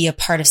 be a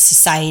part of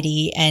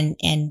society, and,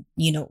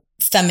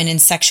 feminine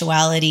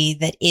sexuality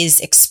that is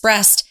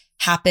expressed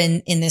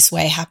happens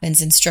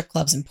in strip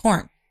clubs and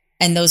porn.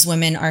 And those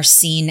women are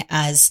seen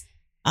as,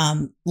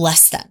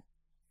 less than,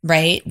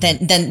 right?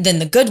 Than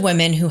the good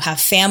women who have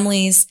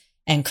families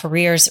and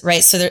careers,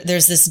 right? So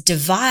there's this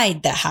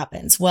divide that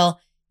happens. Well,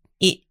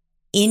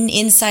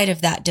 inside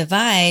of that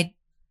divide,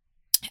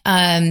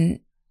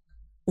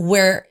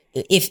 where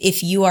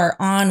if you are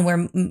on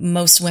where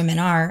most women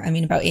are, I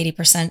mean, about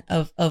 80%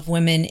 of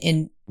women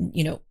in,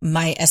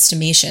 my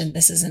estimation,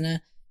 this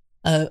isn't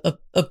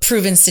a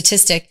proven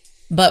statistic,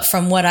 but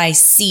from what I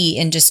see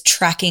in just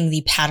tracking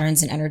the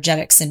patterns and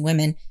energetics in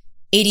women,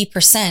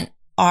 80%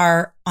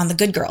 are on the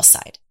good girl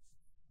side,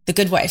 the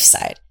good wife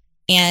side.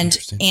 And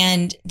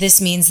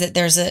this means that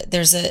there's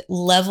a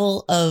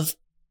level of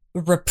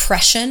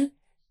repression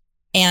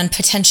and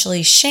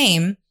potentially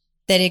shame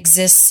that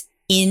exists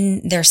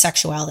in their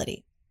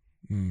sexuality.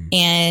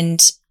 And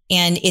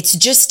it's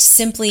just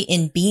simply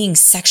in being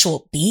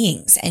sexual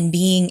beings and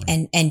being,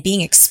 and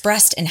being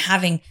expressed and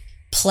having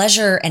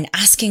pleasure and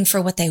asking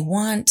for what they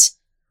want.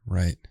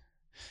 Right.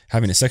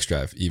 Having a sex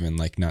drive, even,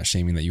 like, not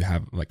shaming that you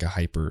have like a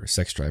hyper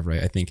sex drive,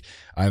 right? I think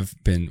I've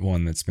been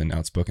one that's been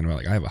outspoken about,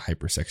 like, I have a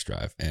hyper sex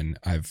drive, and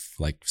I've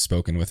like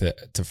spoken with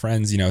it to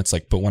friends, it's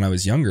like, but when I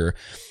was younger,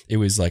 it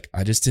was like,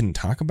 I just didn't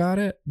talk about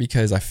it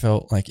because I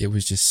felt like it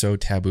was just so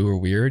taboo or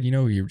weird,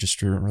 you just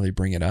didn't really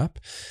bring it up.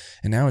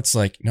 And now it's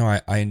like, no,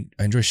 I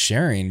enjoy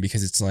sharing,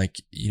 because it's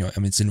like,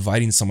 it's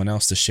inviting someone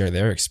else to share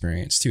their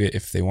experience too,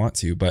 if they want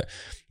to. But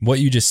what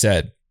you just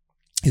said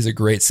is a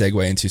great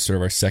segue into sort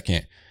of our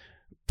second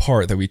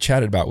part that we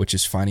chatted about, which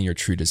is finding your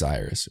true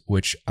desires,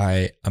 which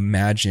I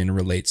imagine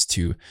relates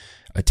to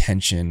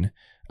attention,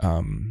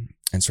 and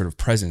sort of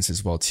presence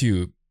as well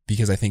too,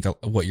 because I think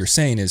what you're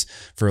saying is,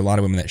 for a lot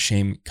of women, that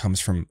shame comes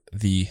from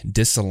the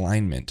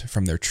disalignment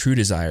from their true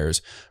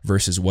desires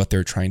versus what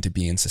they're trying to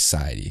be in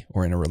society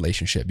or in a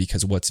relationship,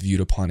 because what's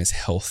viewed upon as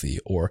healthy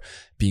or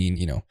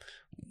being,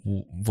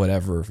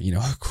 whatever,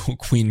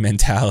 queen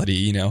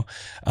mentality,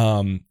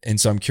 and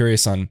so I'm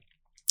curious on,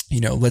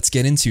 let's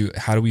get into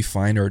how do we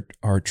find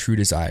our true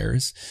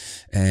desires,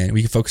 and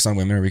we can focus on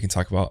women, or we can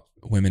talk about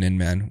women and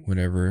men,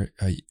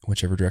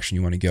 whichever direction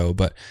you want to go.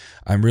 But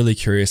I'm really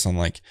curious on,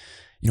 like,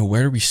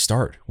 where do we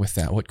start with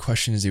that? What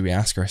questions do we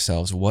ask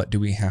ourselves? What do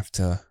we have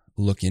to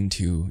look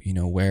into?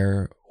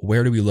 Where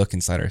do we look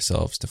inside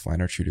ourselves to find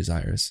our true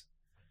desires?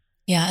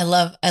 Yeah, I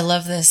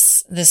love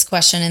this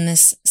question and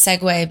this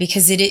segue,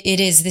 because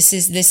this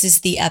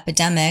is the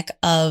epidemic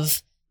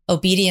of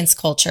obedience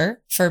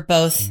culture for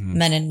both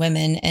men and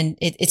women. And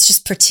it's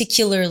just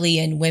particularly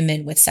in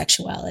women with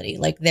sexuality.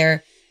 Like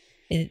there's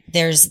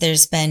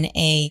been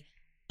a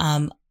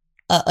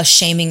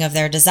shaming of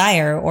their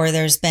desire, or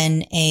there's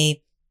been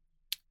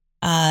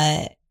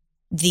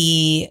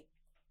the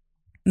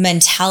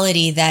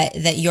mentality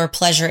that your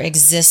pleasure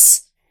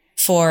exists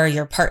for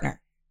your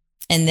partner,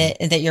 and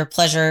that your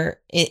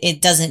pleasure,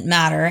 it doesn't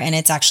matter, and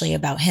it's actually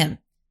about him.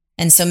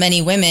 And so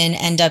many women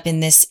end up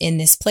in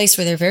this place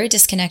where they're very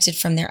disconnected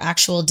from their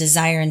actual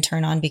desire and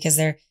turn on, because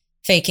they're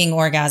faking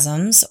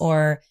orgasms,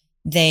 or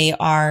they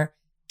are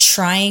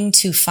trying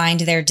to find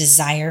their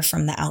desire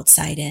from the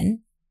outside in.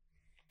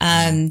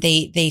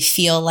 They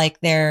feel like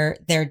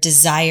their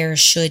desire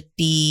should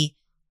be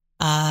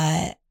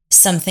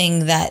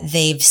something that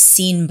they've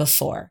seen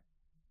before,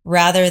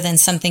 rather than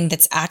something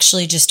that's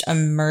actually just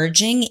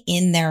emerging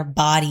in their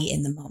body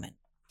in the moment.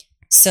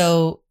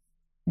 So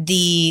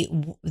the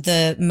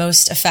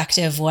most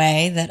effective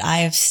way that I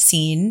have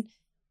seen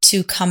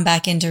to come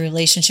back into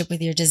relationship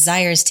with your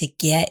desires to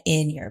get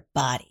in your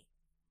body.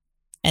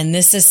 And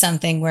this is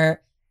something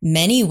where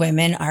many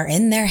women are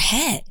in their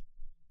head,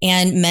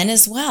 and men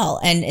as well.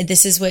 And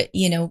this is what,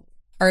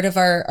 part of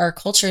our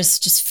culture is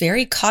just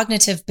very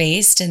cognitive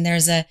based, and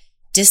there's a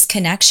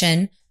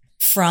disconnection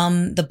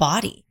from the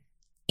body.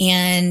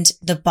 And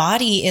the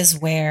body is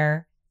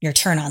where your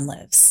turn on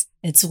lives.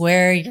 It's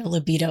where your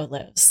libido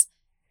lives.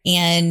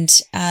 And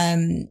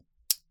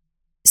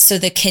so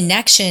the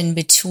connection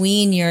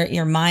between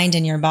your mind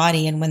and your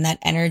body, and when that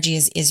energy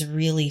is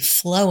really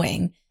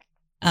flowing,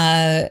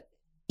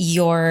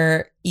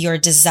 your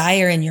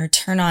desire and your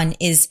turn on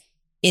is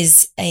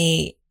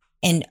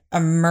an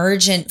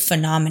emergent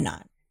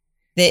phenomenon.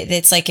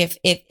 That's like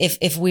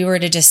if we were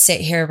to just sit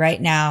here right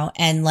now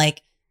and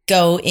like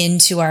go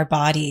into our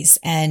bodies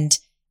and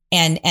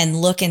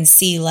look and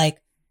see, like,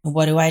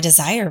 what do I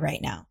desire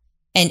right now?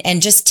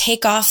 And just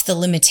take off the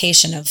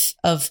limitation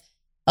of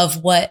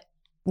what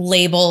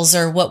labels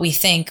or what we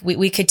think.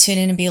 We could tune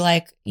in and be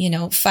like,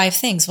 5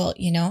 things. Well,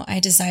 I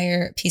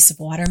desire a piece of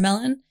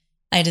watermelon.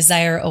 I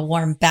desire a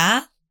warm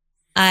bath.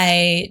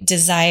 I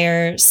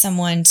desire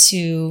someone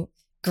to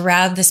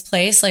grab this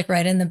place, like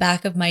right in the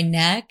back of my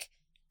neck.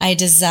 I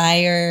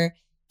desire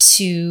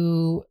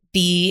to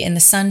be in the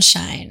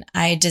sunshine.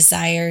 I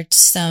desire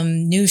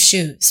some new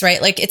shoes,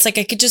 right? Like, it's like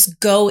I could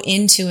just go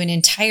into an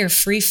entire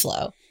free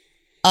flow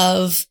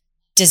of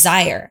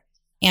desire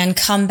and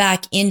come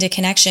back into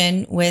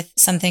connection with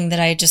something that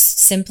I just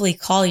simply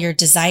call your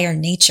desire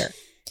nature.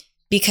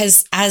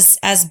 Because as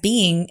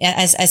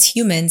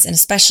humans, and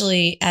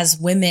especially as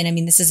women, I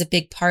mean, this is a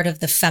big part of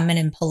the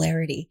feminine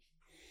polarity,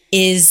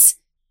 is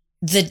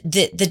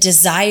the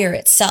desire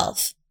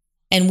itself.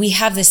 And we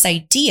have this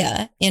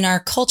idea in our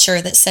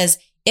culture that says,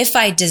 if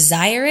I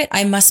desire it,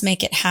 I must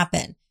make it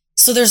happen.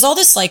 So there's all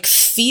this like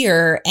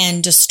fear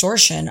and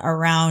distortion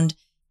around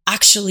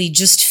actually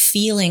just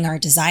feeling our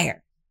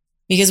desire,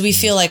 because we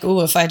feel like,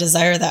 oh, if I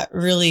desire that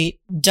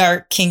really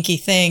dark, kinky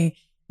thing,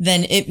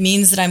 then it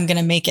means that I'm going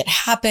to make it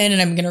happen and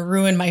I'm going to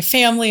ruin my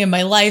family and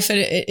my life. And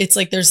it's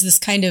like, there's this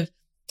kind of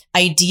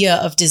idea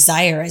of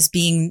desire as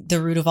being the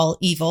root of all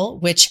evil,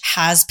 which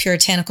has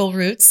puritanical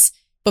roots,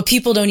 but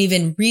people don't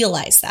even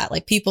realize that.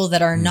 Like, people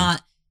that are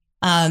not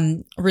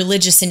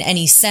religious in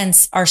any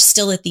sense are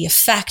still at the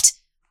effect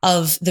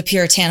of the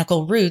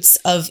puritanical roots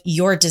of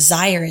your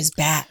desire is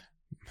bad.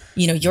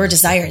 Your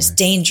desire is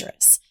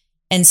dangerous.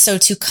 And so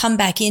to come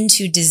back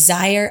into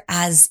desire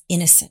as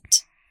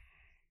innocent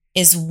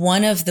is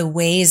one of the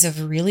ways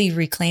of really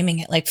reclaiming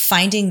it, like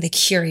finding the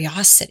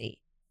curiosity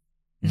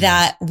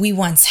that we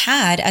once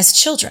had as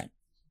children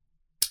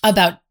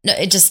about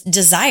just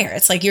desire.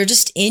 It's like you're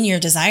just in your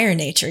desire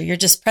nature. You're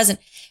just present.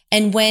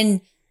 And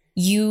when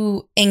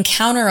you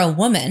encounter a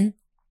woman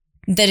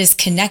that is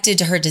connected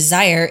to her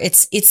desire,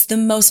 it's the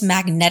most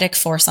magnetic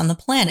force on the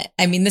planet.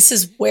 I mean, this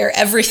is where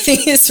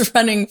everything is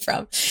running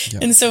from.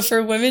 Yep. And so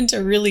for women to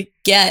really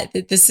get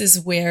that this is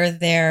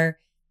where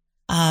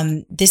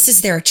this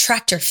is their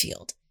attractor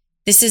field.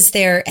 This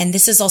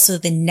is also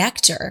the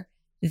nectar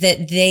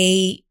that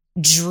they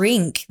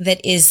drink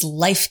that is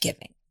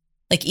life-giving.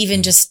 Like,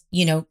 even just,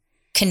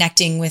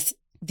 connecting with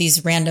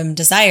these random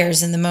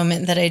desires in the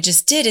moment that I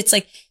just did, it's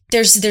like,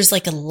 there's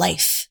like a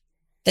life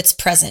that's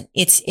present.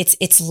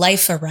 It's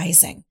life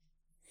arising.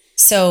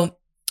 So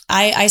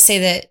I say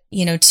that,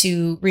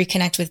 to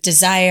reconnect with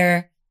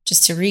desire,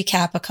 just to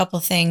recap a couple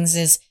things,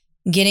 is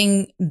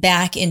getting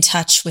back in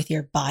touch with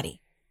your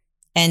body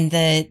and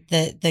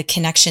the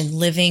connection,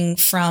 living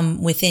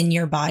from within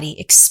your body,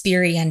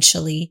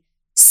 experientially,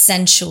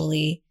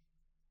 sensually,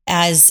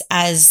 as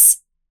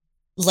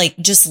like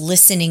just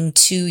listening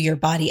to your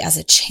body as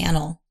a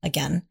channel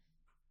again,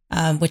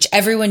 which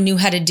everyone knew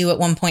how to do at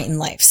one point in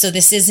life. So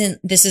this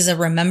is a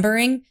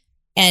remembering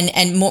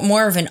and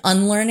more of an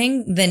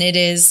unlearning than it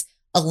is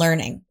a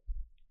learning,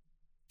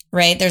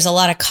 right? There's a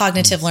lot of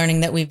cognitive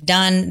learning that we've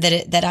done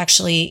that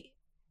actually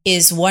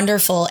is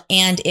wonderful,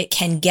 and it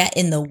can get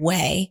in the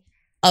way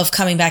of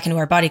coming back into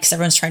our body because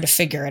everyone's trying to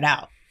figure it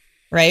out,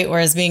 right?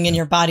 Whereas being in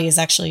your body is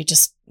actually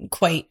just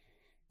quite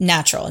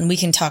natural. And we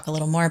can talk a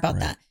little more about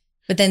that.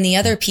 But then the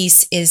other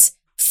piece is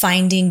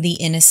finding the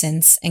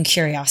innocence and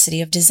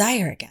curiosity of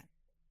desire again,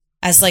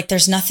 as like,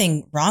 there's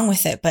nothing wrong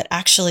with it, but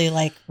actually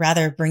like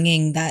rather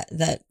bringing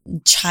that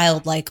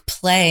childlike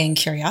play and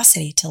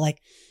curiosity to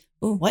like,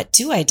 ooh, what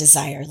do I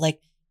desire?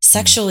 Like,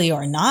 sexually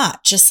or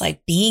not, just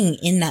like being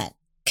in that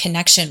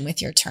connection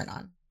with your turn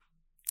on.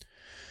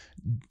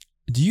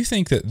 Do you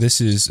think that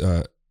this is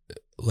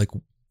like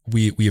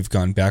we have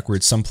gone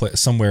backwards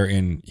somewhere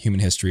in human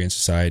history and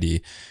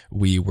society?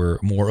 We were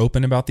more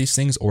open about these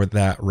things, or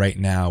that right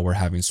now we're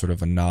having sort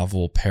of a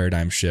novel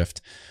paradigm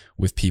shift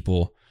with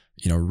people,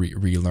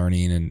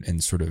 relearning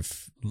and sort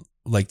of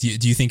like, do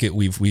you think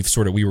we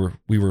were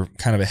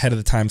kind of ahead of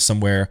the time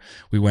somewhere?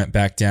 We went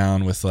back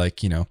down with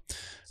like,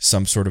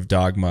 some sort of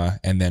dogma,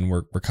 and then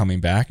we're coming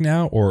back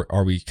now, or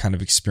are we kind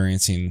of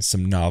experiencing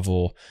some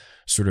novel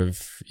sort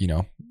of,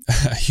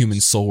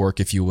 human soul work,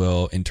 if you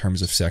will, in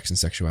terms of sex and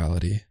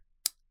sexuality?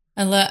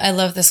 I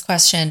love this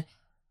question.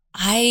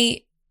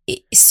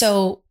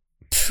 So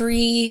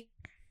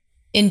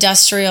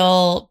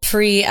pre-industrial,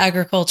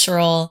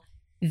 pre-agricultural,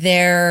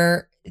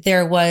 there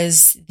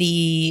was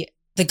the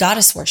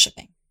goddess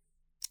worshiping,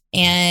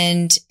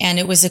 and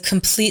it was a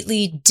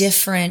completely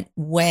different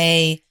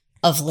way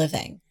of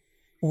living,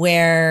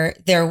 where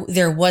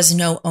there was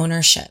no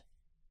ownership.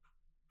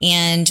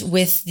 And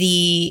with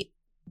the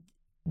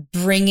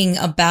bringing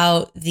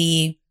about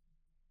the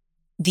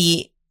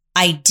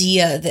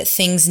idea that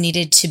things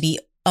needed to be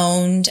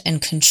owned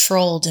and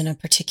controlled in a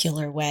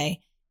particular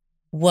way,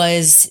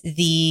 was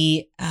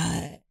the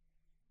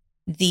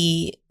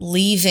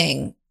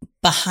leaving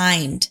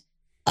behind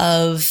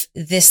of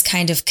this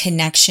kind of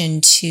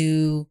connection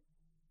to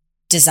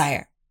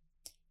desire.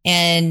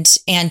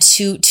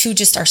 to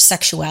just our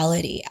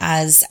sexuality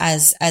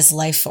as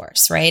life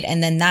force, right?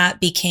 And then that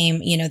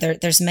became,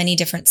 there's many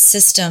different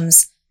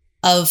systems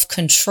of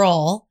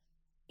control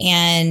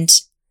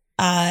and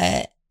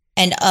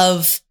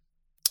of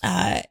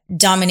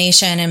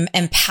domination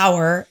and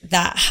power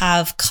that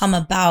have come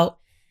about,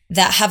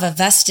 that have a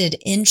vested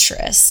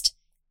interest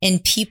in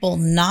people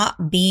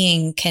not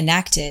being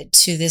connected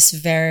to this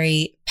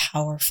very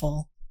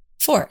powerful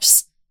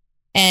force.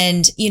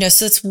 And,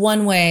 so it's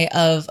one way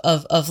of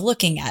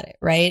looking at it,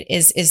 right?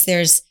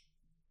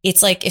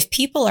 It's like if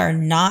people are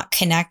not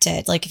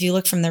connected, like if you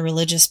look from the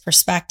religious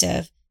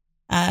perspective,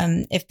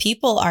 if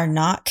people are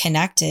not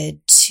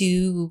connected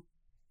to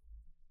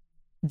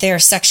their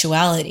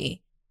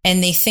sexuality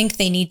and they think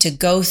they need to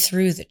go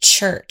through the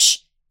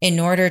church in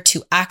order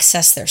to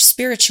access their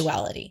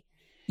spirituality,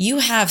 you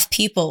have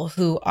people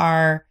who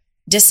are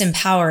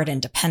disempowered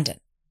and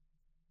dependent,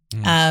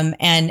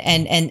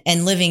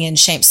 and living in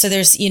shame. So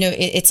there's,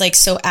 it's like,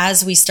 so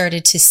as we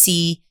started to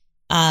see,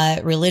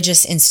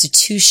 religious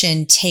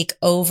institution take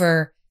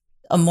over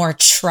a more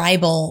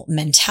tribal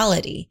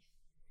mentality,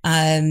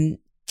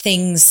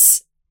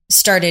 things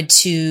started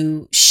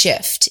to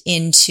shift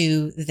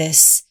into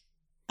this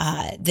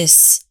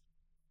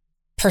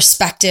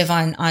perspective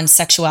on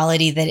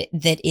sexuality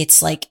that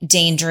it's like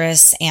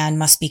dangerous and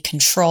must be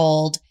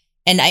controlled.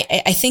 And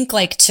I think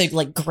like to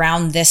like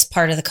ground this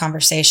part of the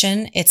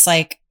conversation, it's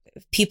like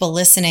people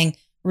listening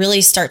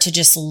really start to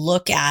just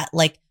look at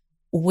like,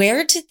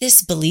 where did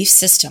this belief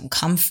system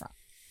come from?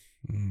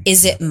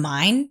 Is it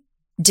mine?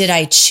 Did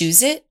I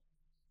choose it?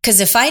 Because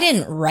if I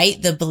didn't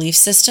write the belief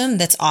system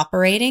that's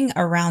operating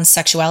around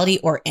sexuality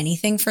or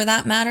anything for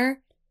that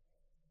matter,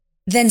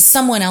 then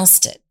someone else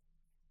did.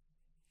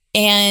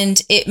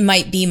 And it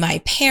might be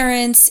my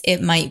parents.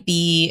 It might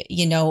be,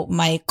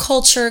 my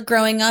culture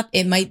growing up.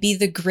 It might be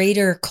the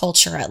greater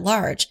culture at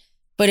large.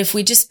 But if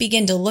we just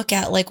begin to look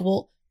at like,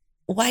 well,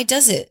 why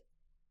does it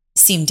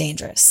seem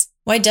dangerous?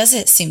 Why does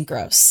it seem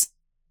gross?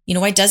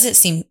 Why does it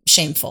seem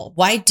shameful?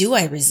 Why do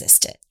I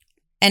resist it?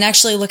 And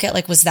actually look at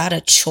like, was that a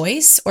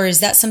choice, or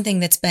is that something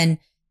that's been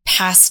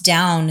passed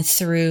down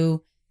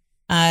through,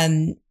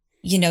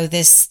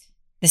 this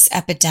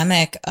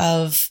epidemic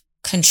of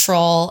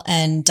control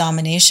and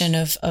domination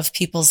of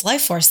people's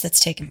life force that's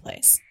taken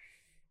place?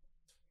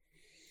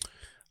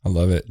 I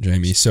love it,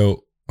 Jamie.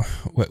 So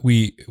what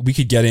we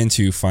could get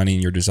into finding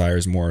your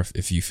desires more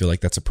if you feel like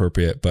that's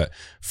appropriate, but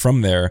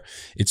from there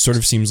it sort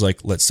of seems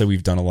like, let's say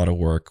we've done a lot of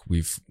work,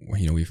 we've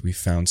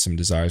found some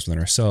desires within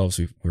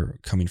ourselves, we're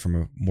coming from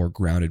a more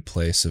grounded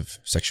place of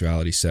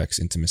sexuality, sex,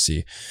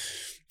 intimacy.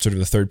 Sort of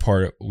the third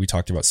part we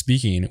talked about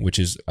speaking, which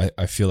is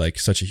I feel like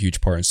such a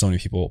huge part, and so many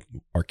people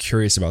are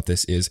curious about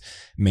this, is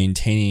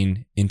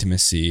maintaining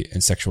intimacy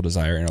and sexual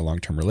desire in a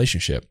long-term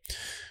relationship,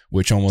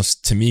 which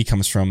almost to me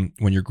comes from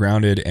when you're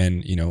grounded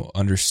and,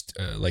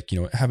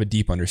 have a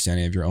deep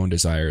understanding of your own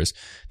desires,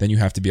 then you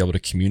have to be able to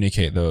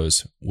communicate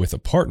those with a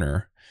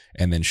partner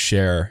and then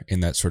share in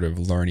that sort of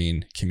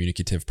learning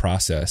communicative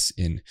process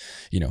in,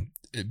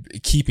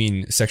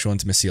 keeping sexual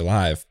intimacy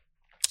alive.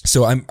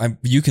 So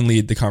you can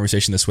lead the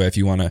conversation this way if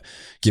you want to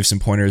give some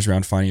pointers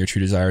around finding your true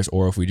desires,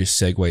 or if we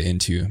just segue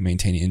into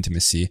maintaining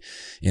intimacy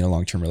in a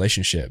long-term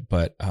relationship.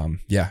 But,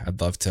 I'd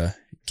love to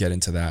get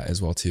into that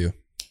as well too.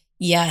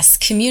 Yes.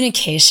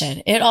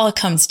 Communication. It all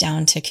comes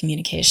down to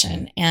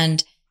communication.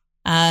 And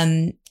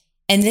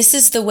this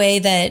is the way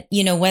that,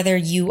 whether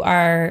you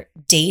are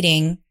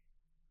dating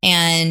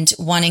and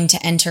wanting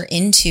to enter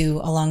into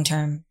a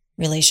long-term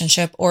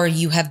relationship, or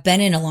you have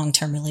been in a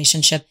long-term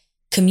relationship,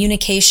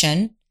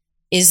 communication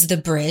is the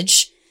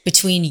bridge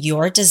between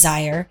your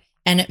desire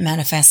and it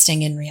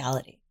manifesting in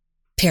reality,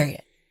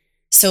 period.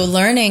 So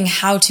learning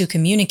how to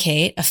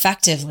communicate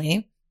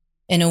effectively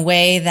in a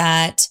way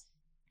that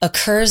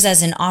occurs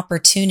as an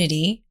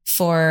opportunity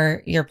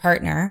for your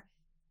partner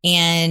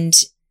and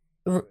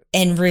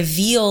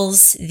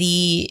reveals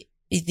the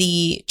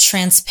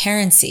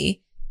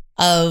transparency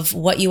of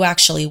what you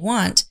actually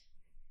want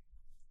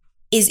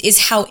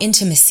is how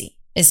intimacy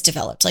is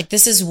developed. Like,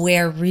 this is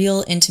where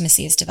real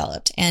intimacy is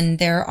developed. And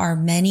there are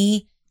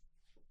many,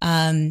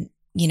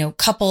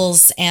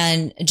 couples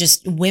and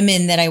just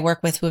women that I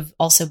work with who have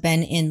also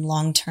been in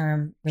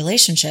long-term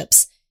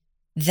relationships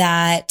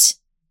that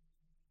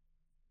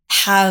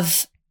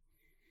have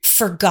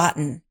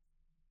forgotten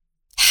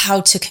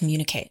how to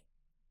communicate,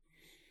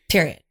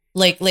 period.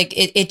 Like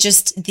it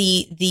just,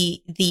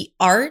 the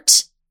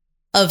art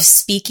of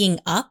speaking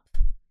up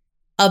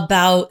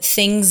about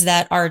things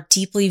that are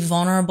deeply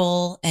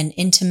vulnerable and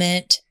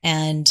intimate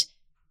and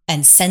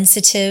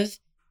sensitive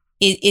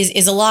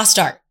is a lost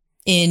art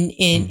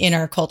in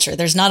our culture.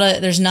 There's not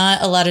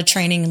a lot of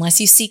training,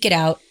 unless you seek it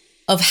out,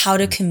 of how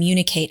to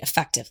communicate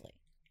effectively.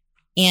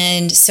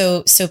 And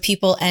so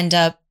people end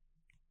up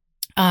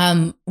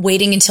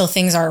waiting until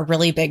things are a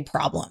really big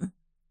problem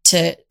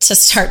to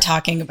start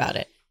talking about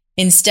it,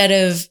 instead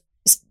of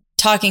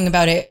talking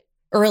about it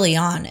early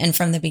on and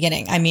from the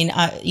beginning. I mean,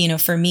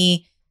 for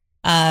me,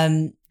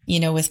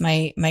 with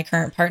my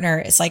current partner,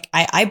 it's like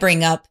I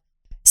bring up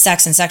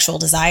sex and sexual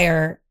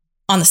desire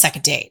on the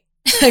second date.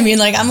 I mean,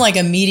 like, I'm like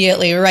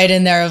immediately right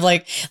in there of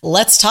like,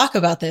 let's talk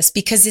about this,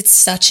 because it's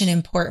such an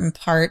important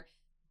part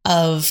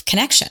of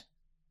connection.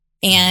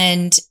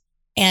 And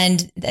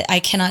I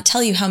cannot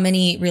tell you how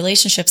many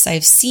relationships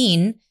I've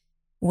seen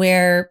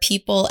where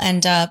people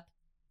end up,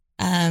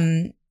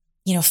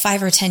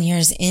 5 or 10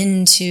 years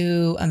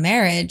into a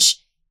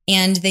marriage,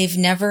 and they've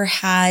never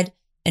had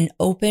an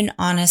open,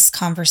 honest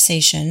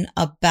conversation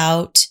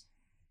about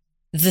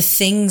the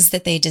things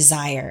that they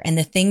desire and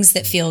the things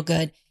that feel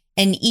good.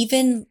 And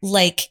even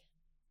like,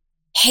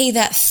 hey,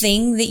 that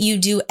thing that you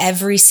do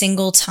every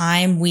single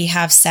time we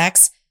have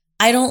sex,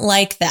 I don't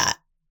like that.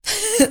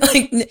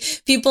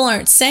 Like, people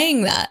aren't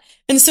saying that.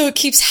 And so it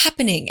keeps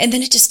happening. And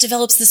then it just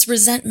develops this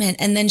resentment.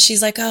 And then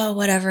she's like, oh,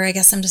 whatever. I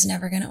guess I'm just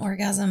never going to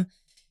orgasm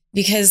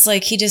because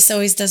like he just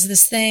always does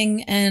this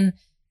thing. And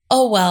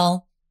oh,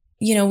 well,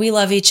 we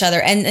love each other,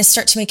 and they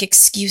start to make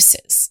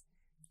excuses.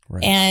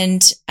 Right.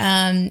 And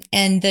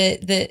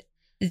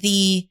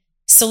the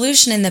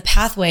solution in the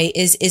pathway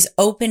is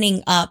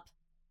opening up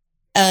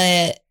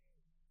a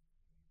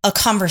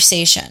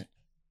conversation.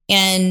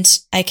 And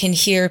I can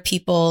hear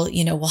people,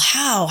 well,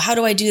 how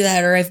do I do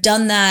that? Or I've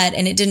done that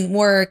and it didn't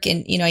work.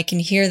 And, I can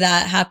hear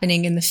that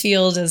happening in the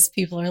field as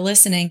people are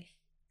listening.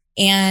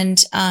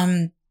 And,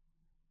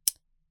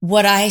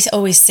 what I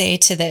always say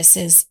to this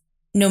is,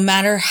 no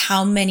matter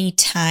how many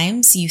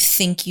times you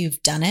think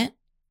you've done it,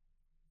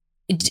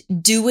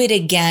 do it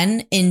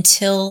again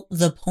until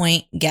the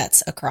point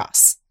gets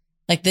across.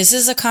 Like, this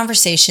is a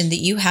conversation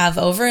that you have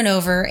over and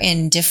over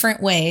in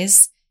different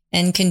ways,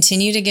 and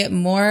continue to get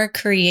more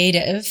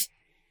creative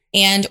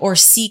and or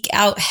seek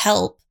out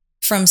help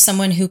from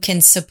someone who can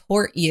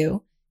support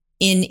you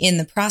in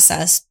the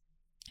process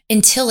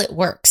until it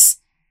works.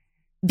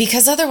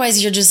 Because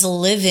otherwise you're just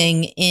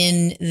living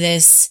in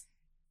this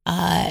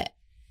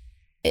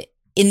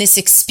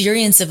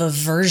experience of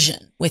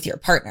aversion with your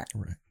partner.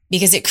 Right.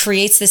 Because it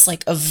creates this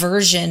like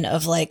aversion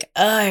of like,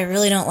 oh, I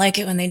really don't like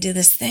it when they do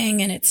this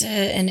thing. And it's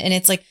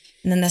like,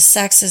 and then the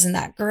sex isn't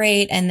that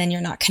great. And then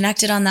you're not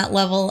connected on that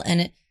level.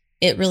 And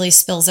it really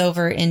spills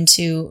over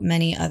into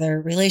many other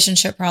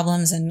relationship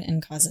problems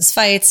and causes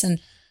fights and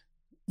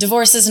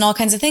divorces and all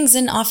kinds of things.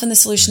 And often the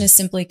solution is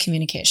simply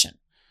communication.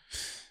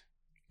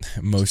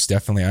 Most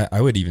definitely.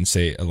 I would even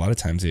say a lot of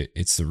times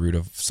it's the root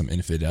of some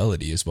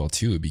infidelity as well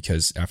too,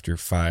 because after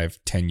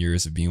 5-10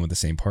 years of being with the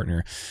same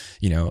partner,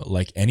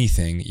 like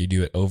anything, you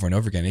do it over and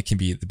over again. It can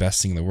be the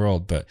best thing in the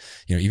world, but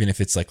even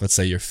if it's like, let's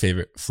say your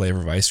favorite flavor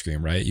of ice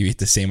cream, right? You eat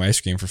the same ice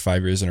cream for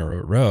 5 years in a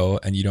row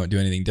and you don't do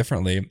anything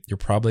differently, you're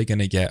probably going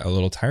to get a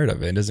little tired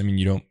of it. It doesn't mean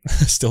you don't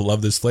still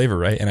love this flavor,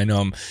 right? And I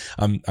know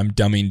I'm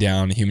dumbing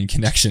down human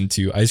connection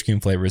to ice cream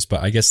flavors,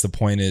 but I guess the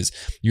point is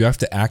you have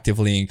to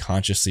actively and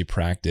consciously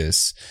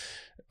practice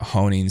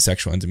honing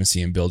sexual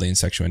intimacy and building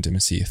sexual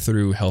intimacy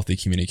through healthy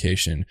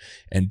communication.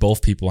 And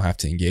both people have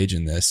to engage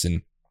in this.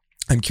 And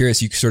I'm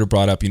curious, you sort of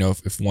brought up,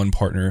 if one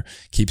partner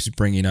keeps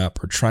bringing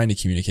up or trying to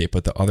communicate,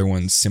 but the other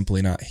one's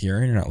simply not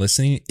hearing or not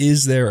listening,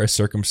 is there a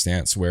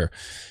circumstance where,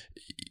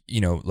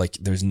 like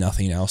there's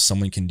nothing else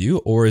someone can do?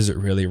 Or is it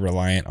really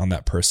reliant on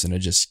that person to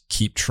just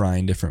keep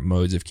trying different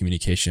modes of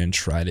communication and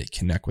try to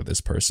connect with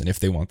this person if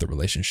they want the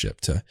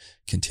relationship to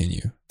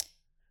continue?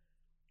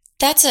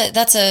 That's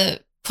a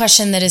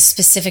question that is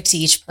specific to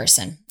each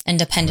person and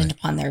dependent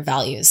upon their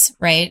values,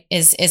 right?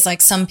 Is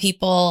like some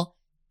people,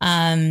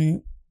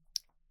 having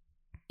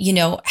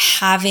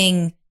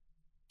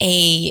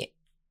a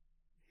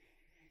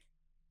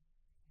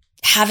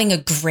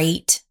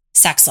great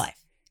sex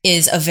life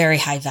is a very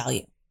high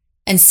value,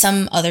 and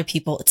some other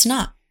people it's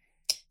not.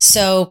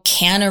 So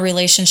can a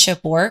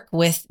relationship work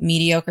with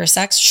mediocre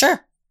sex?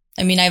 Sure.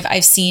 I mean,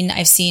 I've seen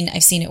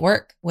it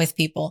work with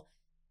people.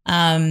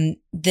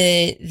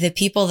 The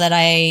people that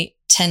I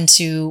tend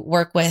to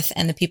work with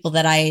and the people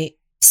that I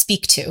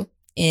speak to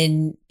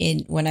in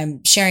when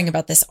I'm sharing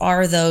about this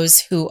are those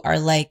who are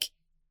like,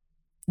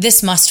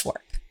 this must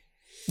work.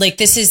 Like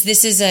this is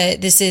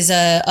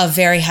a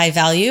very high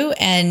value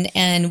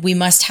and we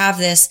must have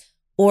this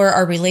or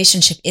our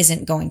relationship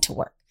isn't going to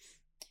work.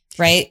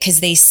 Right? Because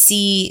they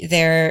see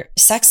their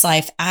sex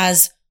life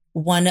as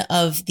one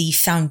of the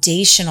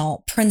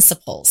foundational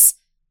principles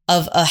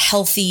of a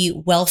healthy,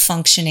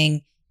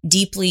 well-functioning,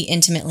 deeply,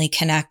 intimately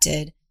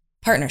connected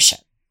partnership.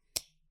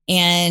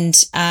 And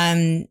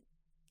I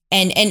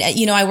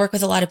work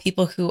with a lot of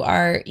people who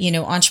are,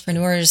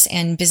 entrepreneurs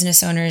and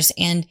business owners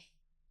and,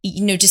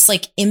 just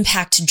like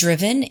impact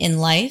driven in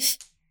life.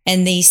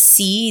 And they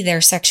see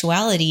their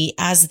sexuality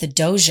as the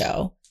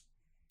dojo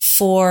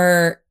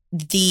for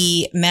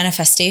the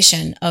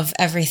manifestation of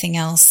everything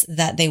else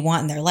that they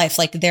want in their life.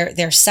 Like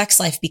their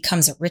sex life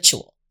becomes a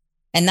ritual.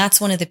 And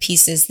that's one of the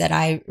pieces that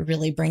I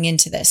really bring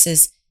into this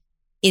is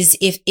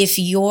if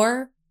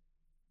your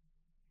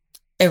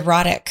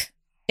erotic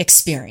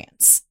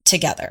experience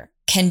together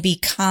can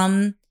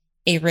become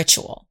a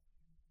ritual,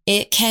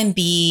 it can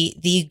be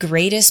the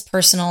greatest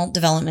personal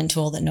development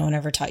tool that no one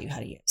ever taught you how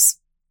to use.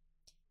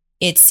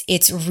 It's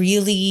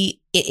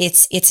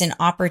an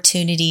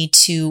opportunity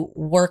to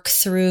work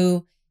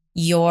through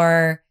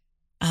your,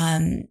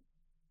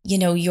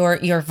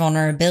 your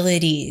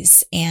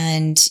vulnerabilities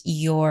and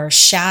your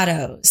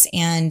shadows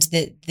and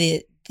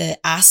the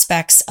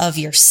aspects of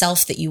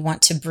yourself that you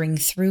want to bring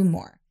through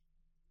more.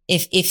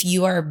 If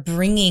you are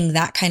bringing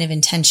that kind of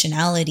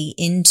intentionality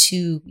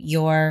into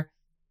your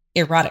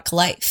erotic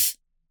life,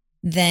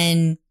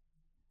 then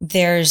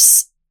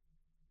it's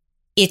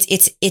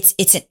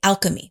an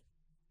alchemy.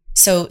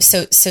 So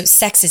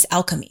sex is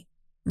alchemy,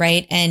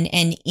 right?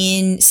 And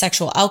in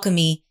sexual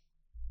alchemy,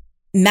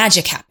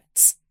 magic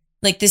happens.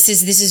 Like this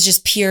is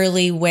just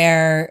purely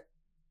where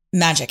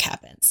magic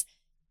happens.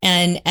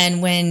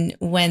 And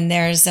when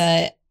there's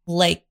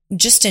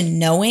just a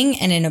knowing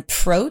and an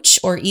approach,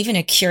 or even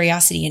a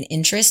curiosity and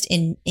interest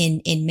in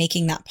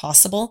making that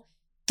possible,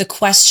 the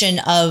question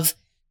of,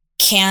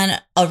 can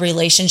a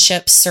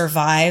relationship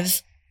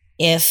survive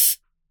if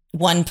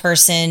one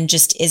person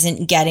just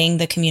isn't getting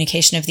the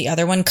communication of the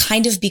other one,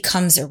 kind of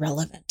becomes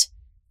irrelevant,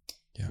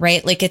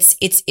 right? Like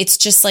it's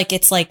just like,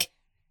 it's like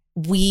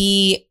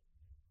we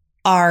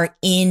are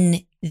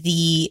in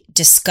the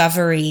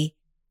discovery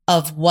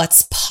of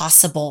what's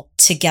possible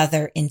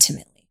together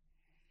intimately.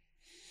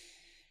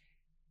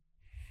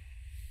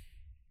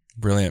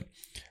 Brilliant.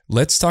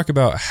 Let's talk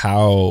about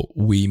how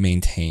we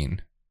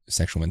maintain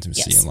sexual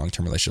intimacy in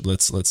long-term relationship.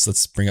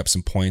 Let's bring up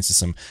some points and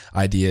some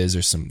ideas,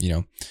 or some,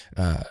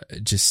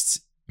 just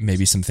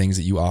maybe some things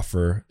that you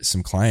offer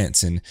some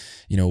clients, and,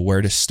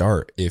 where to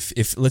start.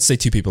 If let's say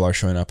two people are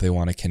showing up, they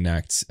want to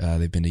connect,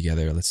 they've been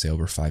together, let's say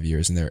over 5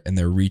 years, and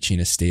they're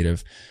reaching a state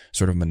of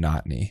sort of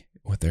monotony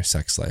with their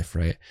sex life,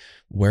 right?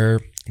 Where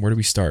do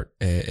we start?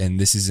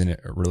 And this is in a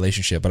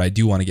relationship, but I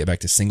do want to get back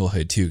to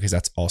singlehood too, because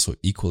that's also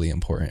equally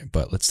important.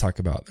 But let's talk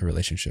about the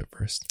relationship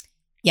first.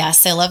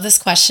 Yes, I love this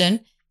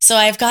question. So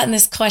I've gotten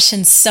this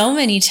question so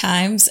many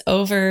times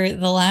over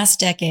the last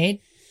decade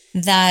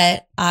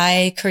that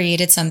I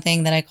created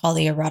something that I call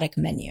the erotic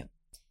menu.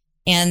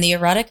 And the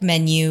erotic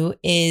menu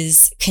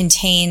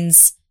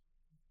contains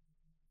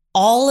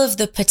all of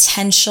the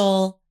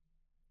potential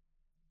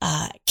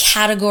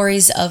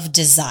categories of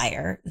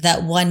desire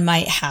that one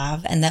might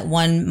have and that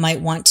one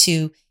might want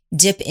to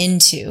dip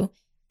into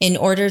in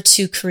order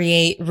to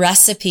create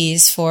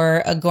recipes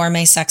for a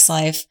gourmet sex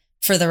life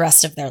for the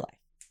rest of their life.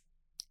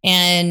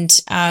 And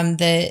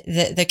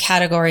the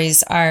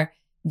categories are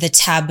the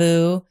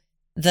taboo,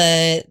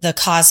 the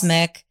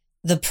cosmic,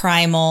 the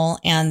primal,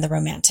 and the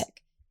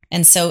romantic.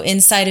 And so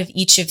inside of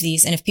each of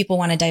these, and if people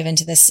want to dive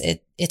into this,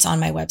 it's on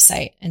my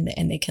website and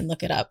they can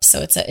look it up.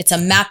 So it's a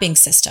mapping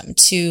system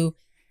to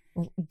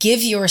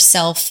give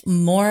yourself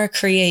more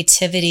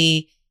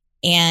creativity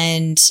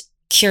and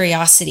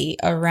curiosity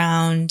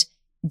around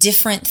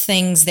different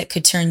things that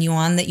could turn you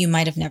on that you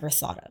might have never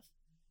thought of.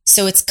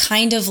 So it's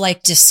kind of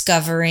like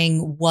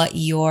discovering what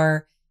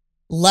your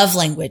love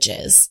language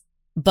is,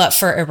 but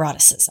for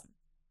eroticism.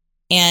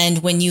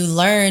 And when you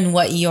learn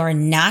what your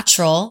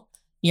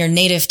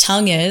native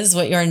tongue is,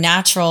 what your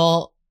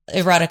natural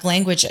erotic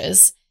language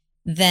is,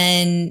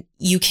 then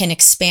you can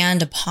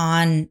expand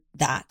upon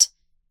that.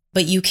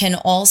 But you can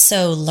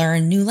also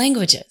learn new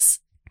languages.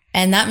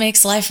 And that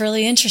makes life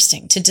really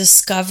interesting, to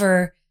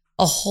discover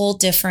a whole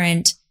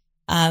different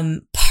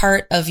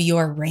part of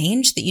your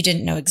range that you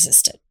didn't know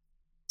existed.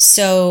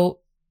 So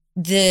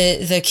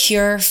the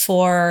cure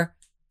for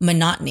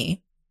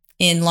monotony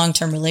in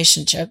long-term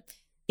relationship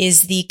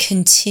is the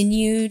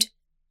continued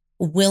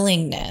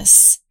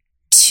willingness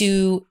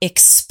to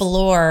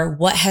explore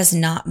what has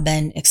not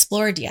been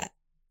explored yet.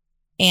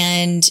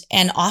 And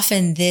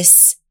often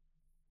this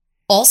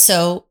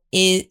also,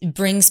 it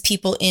brings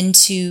people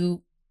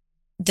into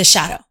the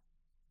shadow,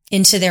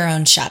 into their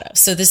own shadow.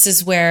 So this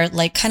is where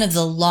like kind of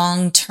the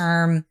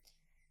long-term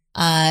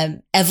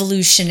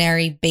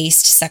evolutionary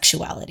based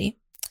sexuality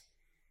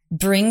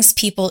brings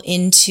people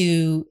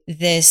into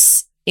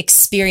this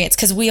experience,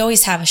 because we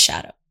always have a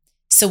shadow.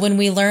 So when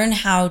we learn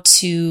how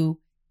to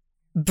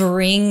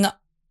bring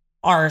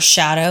our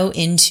shadow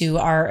into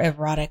our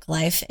erotic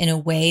life in a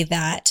way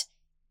that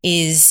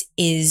is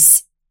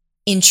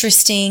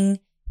interesting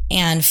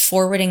and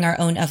forwarding our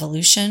own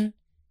evolution,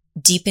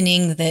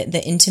 deepening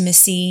the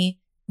intimacy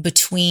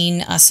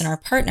between us and our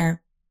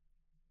partner,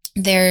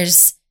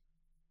 there's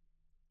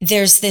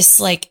this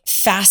like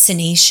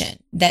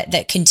fascination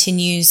that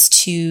continues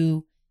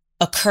to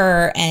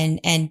occur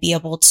and be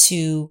able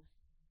to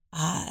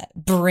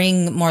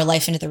bring more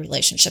life into the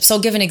relationship. So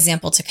I'll give an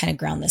example to kind of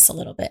ground this a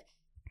little bit.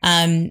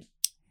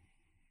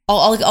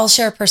 I'll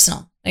share a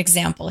personal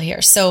example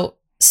here. So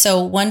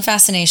one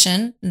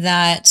fascination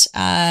that,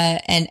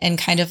 and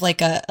kind of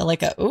like a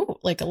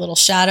little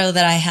shadow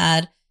that I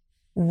had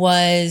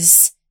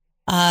was,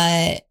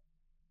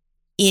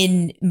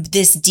 in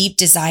this deep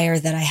desire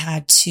that I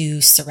had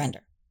to surrender.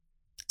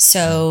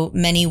 So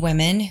many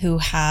women who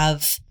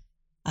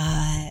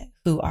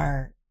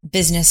are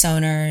business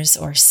owners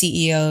or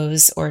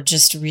CEOs or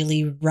just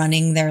really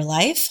running their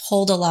life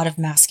hold a lot of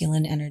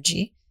masculine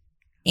energy,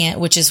 and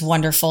which is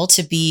wonderful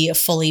to be a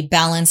fully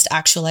balanced,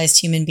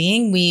 actualized human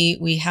being.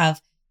 We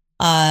have,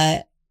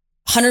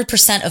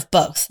 100% of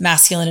both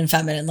masculine and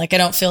feminine. Like, I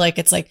don't feel like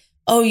it's like,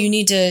 oh, you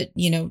need to,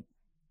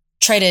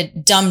 try to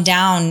dumb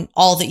down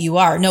all that you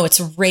are. No, it's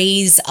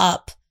raise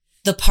up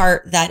the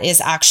part that is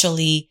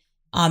actually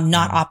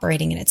not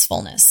operating in its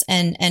fullness.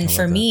 And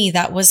for me,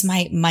 that was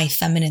my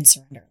feminine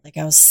surrender. Like,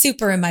 I was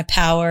super in my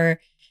power,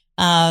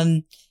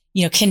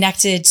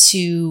 connected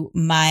to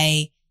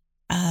my,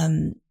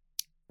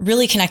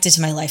 really connected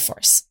to my life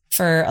force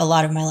for a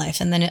lot of my life.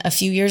 And then a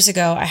few years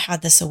ago, I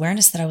had this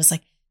awareness that I was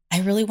like,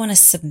 I really want to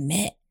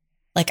submit.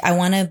 Like, I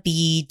want to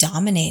be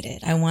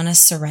dominated. I want to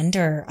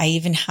surrender. I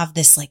even have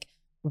this like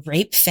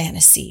rape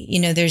fantasy.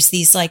 There's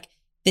these like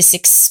this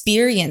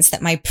experience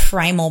that my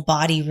primal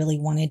body really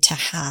wanted to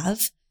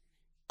have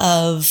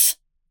of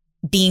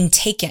being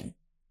taken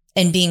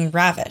and being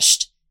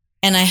ravished.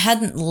 And I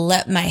hadn't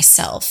let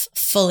myself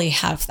fully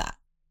have that.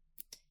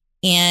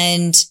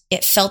 And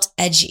it felt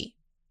edgy,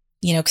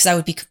 because I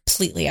would be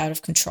completely out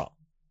of control.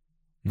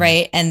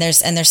 Right. And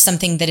there's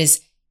something that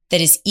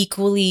is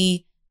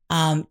equally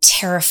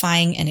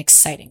terrifying and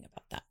exciting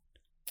about that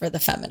for the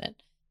feminine.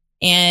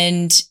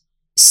 And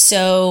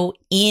so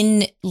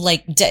in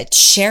like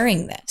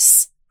sharing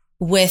this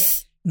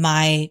with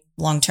my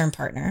long-term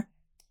partner,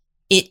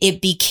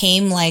 it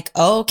became like,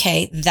 oh,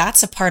 okay,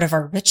 that's a part of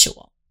our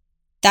ritual.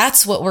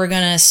 That's what we're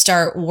going to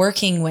start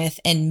working with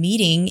and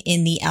meeting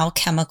in the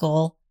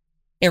alchemical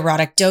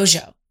erotic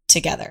dojo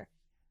together.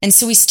 And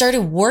so we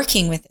started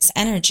working with this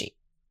energy,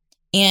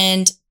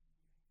 and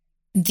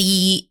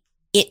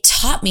it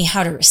taught me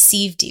how to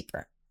receive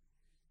deeper.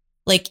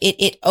 Like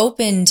it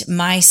opened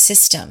my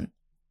system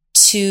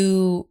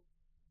to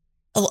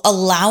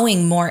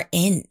allowing more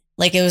in.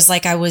 Like, it was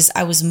like I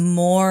was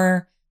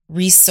more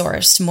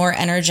resourced, more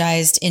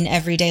energized in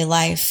everyday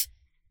life.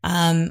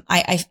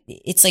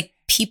 It's like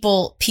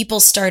people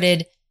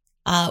started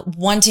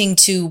wanting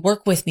to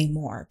work with me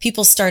more.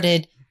 People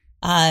started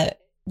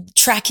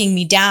tracking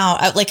me down.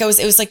 It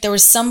was like there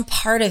was some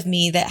part of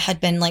me that had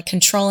been like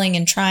controlling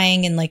and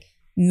trying and like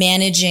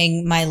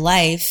managing my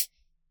life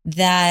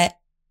that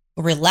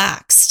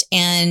relaxed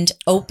and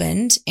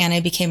opened, and I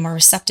became more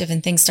receptive,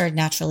 and things started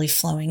naturally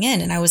flowing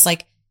in. And I was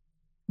like,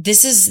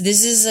 this is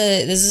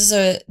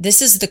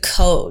the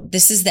code.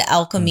 This is the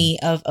alchemy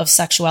of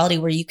sexuality,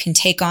 where you can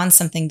take on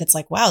something that's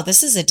like, wow,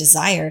 this is a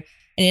desire.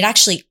 And it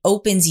actually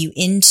opens you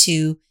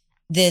into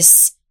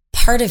this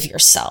part of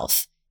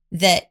yourself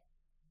that,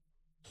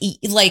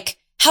 like,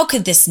 how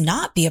could this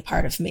not be a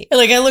part of me?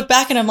 Like, I look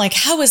back and I'm like,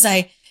 how was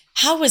I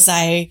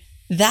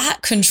that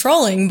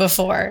controlling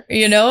before,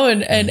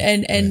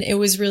 and it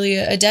was really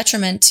a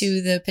detriment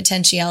to the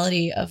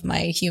potentiality of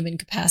my human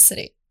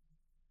capacity.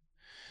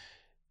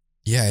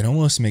 Yeah. It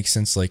almost makes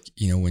sense. Like,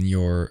 when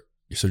you're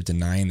sort of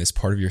denying this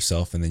part of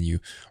yourself and then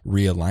you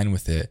realign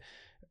with it,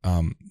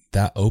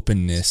 that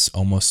openness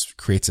almost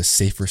creates a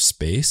safer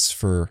space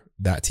for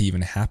that to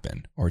even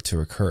happen or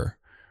to occur.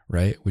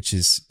 Right. Which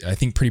is, I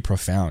think, pretty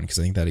profound, because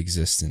I think that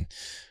exists in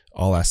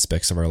all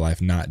aspects of our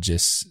life, not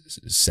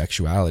just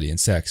sexuality and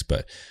sex,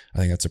 but I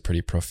think that's a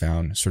pretty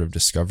profound sort of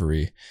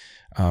discovery.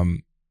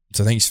 So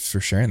thanks for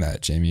sharing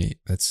that, Jamie.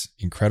 That's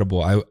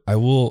incredible. I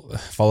will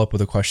follow up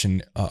with a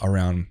question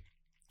around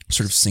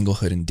sort of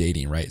singlehood and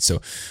dating, right?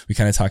 So we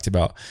kind of talked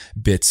about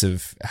bits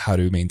of how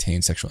to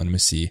maintain sexual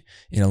intimacy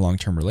in a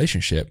long-term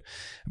relationship,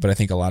 but I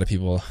think a lot of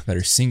people that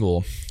are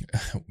single,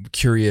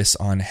 curious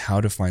on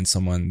how to find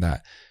someone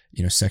that,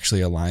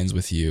 sexually aligns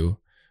with you,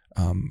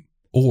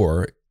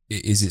 or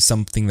is it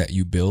something that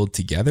you build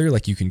together?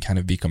 Like, you can kind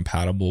of be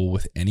compatible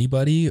with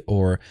anybody,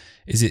 or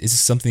is this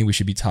something we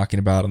should be talking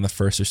about on the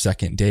first or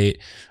second date?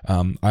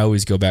 I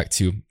always go back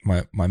to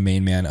my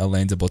main man,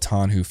 Alain de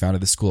Botton, who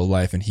founded the School of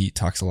Life, and he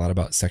talks a lot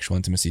about sexual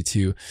intimacy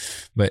too.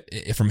 But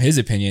from his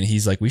opinion,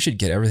 he's like, we should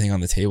get everything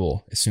on the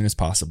table as soon as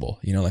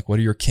possible. Like, what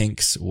are your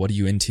kinks? What are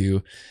you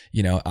into?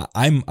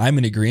 I'm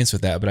in agreement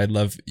with that, but I'd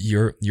love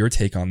your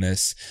take on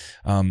this.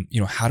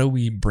 How do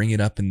we bring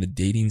it up in the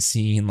dating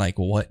scene? Like,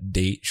 what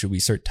date should we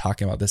start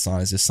talking about this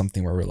on? Is this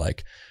something where we're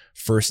like,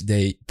 first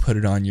date, put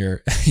it on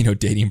your,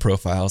 dating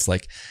profiles?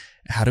 Like,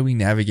 how do we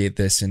navigate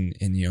this in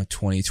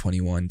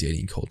 2021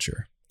 dating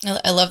culture?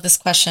 I love this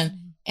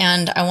question.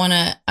 And I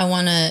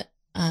want to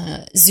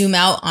zoom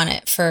out on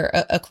it for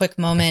a quick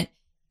moment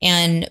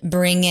and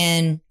bring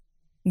in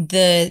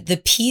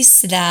the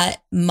piece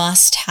that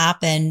must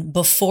happen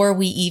before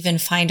we even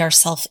find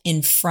ourselves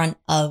in front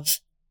of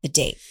the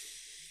date.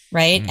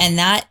 Right. And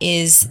that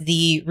is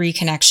the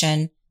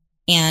reconnection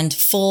and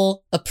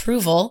full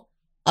approval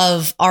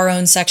of our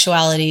own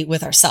sexuality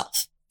with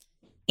ourselves,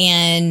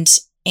 and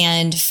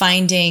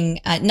finding,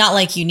 not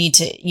like you need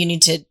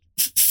to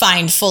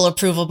find full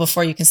approval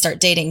before you can start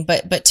dating,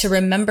 but to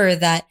remember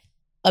that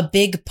a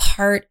big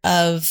part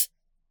of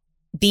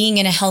being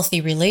in a healthy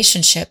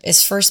relationship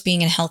is first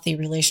being in a healthy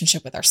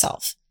relationship with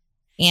ourselves.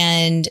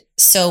 And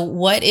so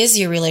what is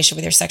your relationship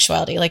with your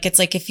sexuality? Like, it's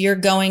like, if you're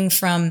going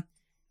from,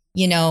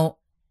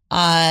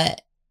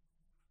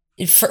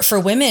 for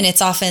women,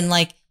 it's often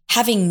like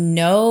having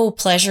no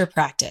pleasure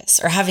practice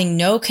or having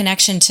no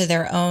connection to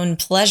their own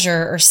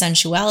pleasure or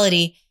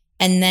sensuality,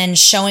 and then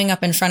showing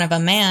up in front of a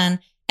man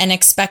and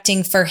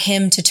expecting for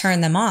him to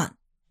turn them on.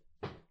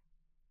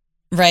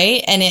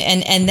 Right.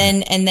 And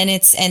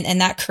then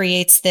that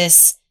creates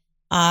this,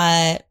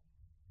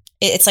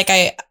 it's like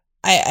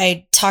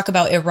I talk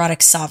about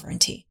erotic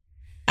sovereignty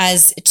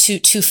as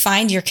to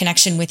find your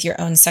connection with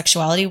your own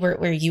sexuality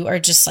where you are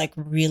just like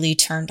really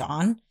turned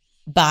on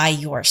by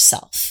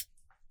yourself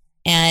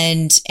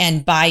and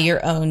by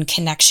your own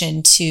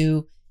connection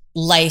to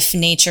life,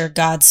 nature,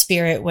 God,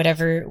 spirit,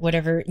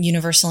 whatever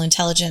universal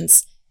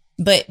intelligence.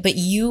 But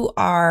you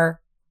are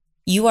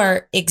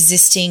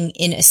existing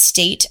in a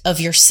state of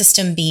your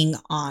system being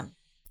on.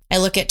 I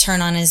look at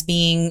turn on as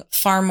being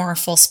far more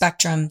full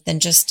spectrum than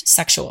just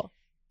sexual.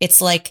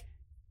 It's like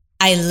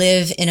I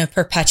live in a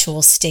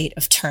perpetual state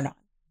of turn on.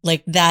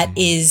 Like that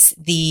is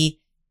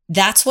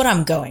that's what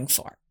I'm going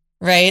for,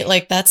 right?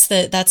 Like that's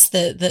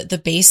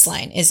the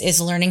baseline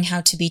is learning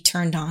how to be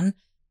turned on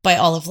by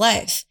all of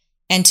life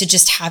and to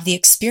just have the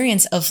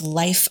experience of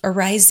life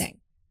arising.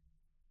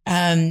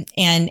 And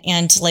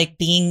like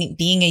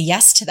being a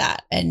yes to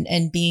that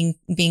and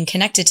being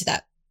connected to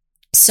that.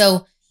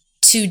 So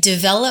to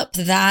develop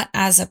that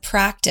as a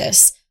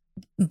practice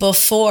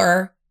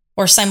before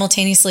or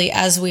simultaneously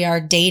as we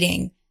are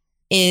dating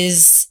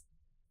is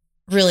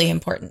really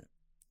important.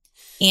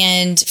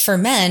 And for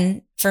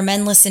men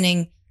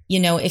listening,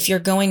 if you're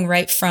going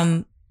right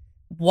from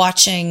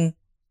watching,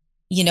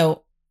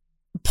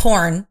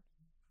 porn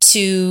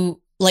to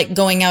like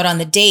going out on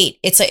the date,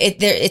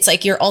 it's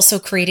like you're also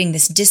creating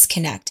this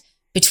disconnect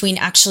between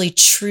actually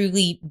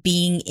truly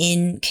being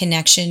in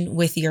connection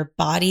with your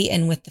body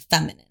and with the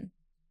feminine.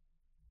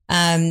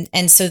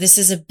 And so this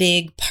is a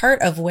big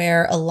part of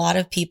where a lot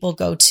of people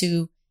go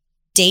to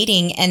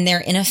dating and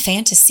they're in a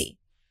fantasy.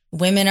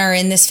 Women are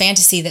in this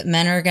fantasy that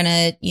men are going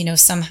to,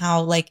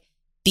 somehow like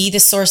be the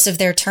source of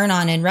their turn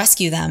on and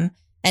rescue them.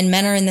 And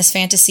men are in this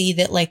fantasy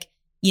that like,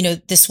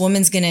 this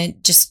woman's going to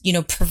just,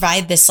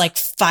 provide this like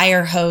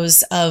fire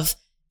hose of,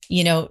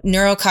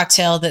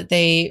 neurococktail that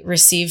they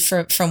receive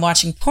from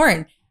watching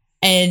porn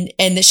and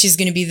that she's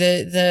going to be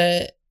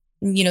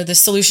the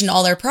solution to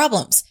all their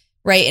problems.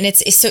 Right. And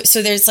it's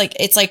so there's like,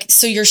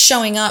 so you're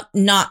showing up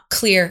not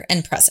clear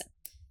and present.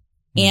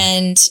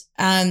 And,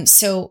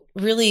 so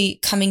really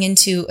coming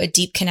into a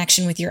deep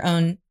connection with your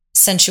own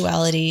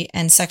sensuality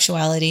and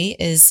sexuality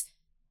is,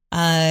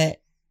 really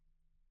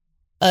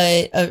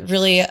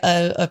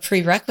a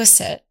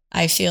prerequisite,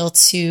 I feel,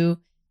 to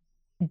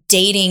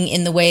dating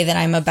in the way that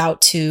I'm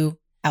about to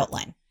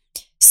outline.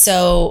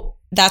 So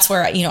that's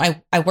where,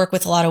 I work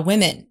with a lot of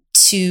women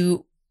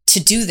to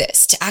do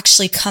this, to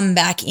actually come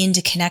back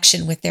into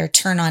connection with their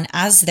turn on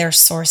as their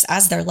source,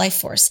 as their life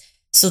force.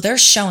 So they're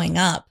showing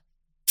up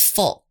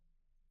full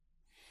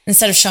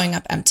instead of showing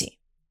up empty.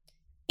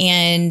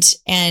 And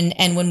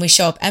when we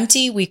show up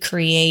empty, we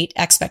create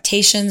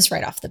expectations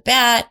right off the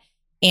bat.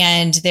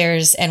 And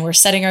we're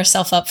setting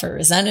ourselves up for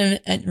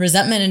resentment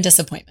and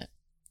disappointment.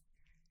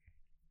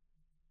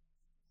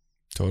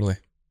 Totally.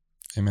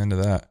 Amen to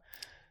that.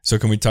 So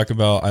can we talk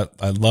about,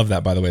 I love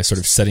that, by the way, sort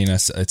of setting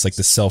us, it's like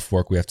the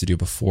self-work we have to do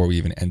before we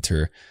even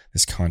enter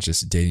this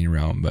conscious dating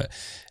realm. But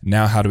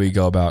now how do we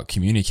go about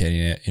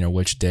communicating it?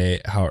 Which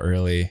day, how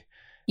early,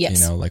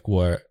 yes. Like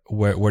where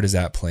does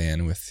that play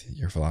in with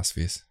your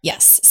philosophies?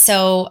 Yes.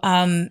 So,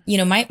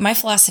 my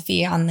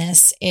philosophy on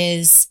this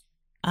is,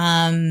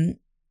 I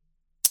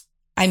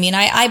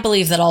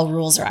believe that all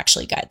rules are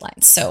actually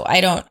guidelines. So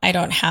I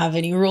don't have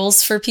any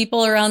rules for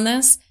people around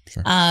this.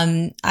 Sure.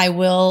 I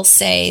will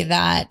say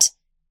that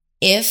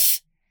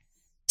if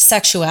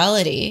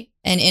sexuality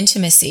and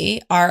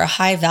intimacy are a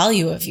high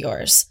value of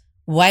yours,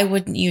 why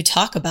wouldn't you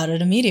talk about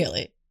it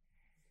immediately?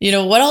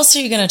 What else are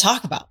you going to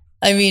talk about?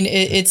 I mean,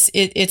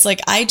 it's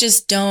like, I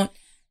just don't,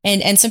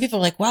 and some people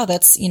are like, wow,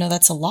 that's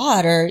a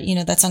lot, or,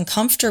 that's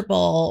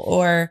uncomfortable,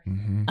 or,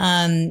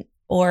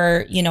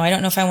 or, I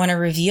don't know if I want to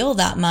reveal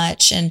that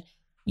much. And,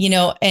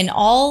 and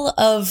all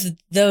of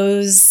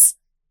those,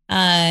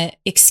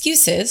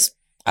 excuses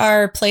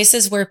are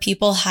places where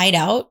people hide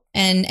out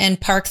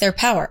and park their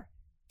power,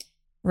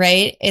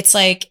 right? It's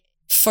like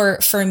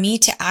for me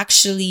to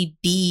actually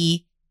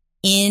be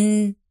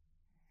in,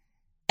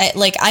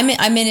 like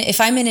if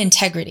I'm in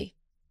integrity,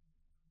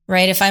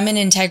 right? If I'm in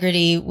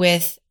integrity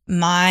with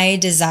my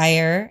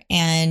desire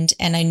and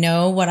I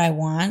know what I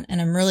want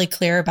and I'm really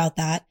clear about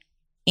that,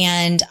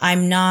 and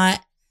I'm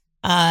not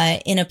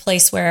in a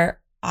place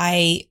where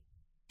I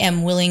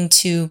am willing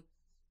to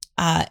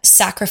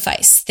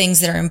sacrifice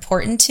things that are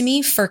important to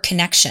me for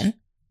connection,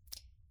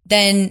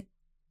 then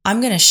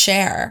I'm going to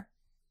share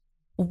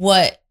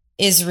what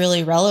is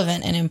really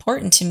relevant and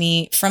important to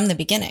me from the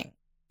beginning.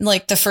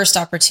 Like the first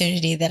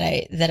opportunity that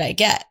I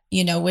get,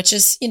 which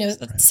is,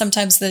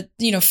 sometimes the,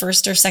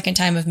 first or second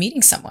time of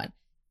meeting someone.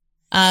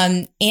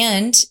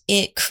 And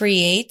it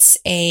creates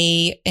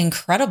a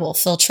incredible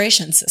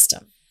filtration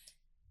system.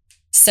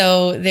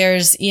 So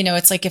there's,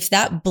 it's like if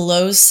that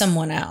blows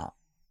someone out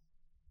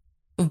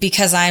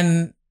because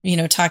I'm,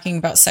 talking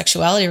about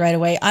sexuality right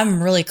away,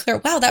 I'm really clear.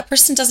 Wow, that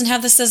person doesn't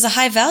have this as a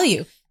high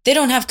value. They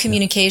don't have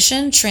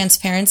communication,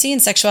 transparency,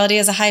 and sexuality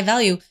as a high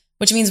value,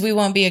 which means we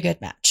won't be a good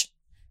match.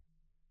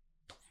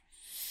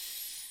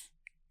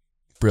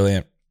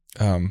 Brilliant.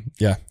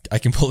 Yeah, I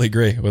completely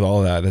agree with all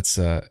of that. That's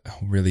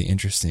really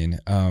interesting.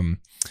 We're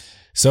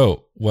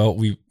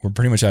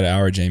pretty much at an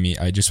hour, Jamie.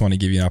 I just want to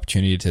give you an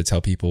opportunity to tell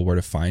people where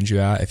to find you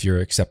at if you're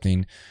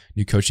accepting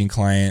new coaching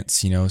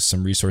clients,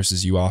 some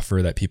resources you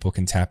offer that people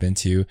can tap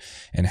into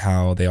and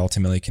how they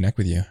ultimately connect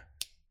with you.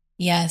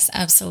 Yes,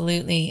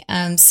 absolutely.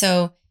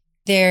 So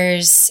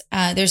there's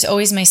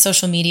always my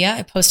social media.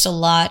 I post a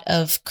lot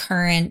of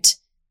current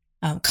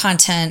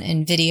content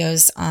and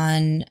videos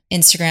on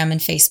Instagram and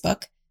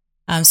Facebook.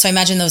 So I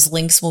imagine those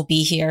links will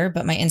be here,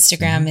 but my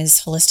Instagram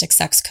is Holistic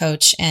Sex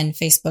Coach and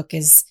Facebook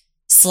is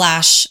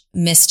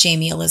 /Miss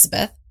Jamie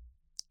Elizabeth.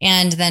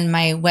 And then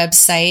my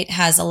website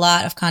has a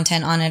lot of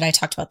content on it. I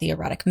talked about the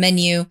erotic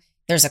menu.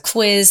 There's a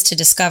quiz to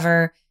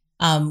discover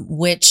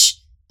which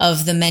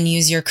of the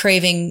menus you're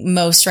craving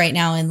most right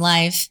now in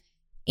life.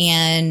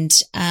 And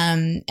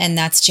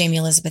that's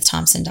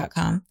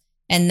jamieelizabeththompson.com.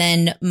 And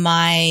then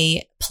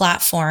my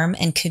platform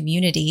and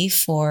community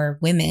for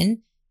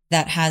women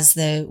that has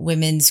the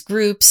women's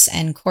groups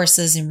and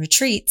courses and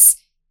retreats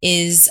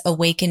is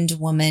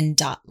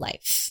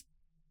awakenedwoman.life.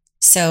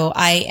 So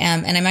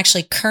I'm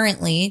actually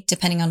currently,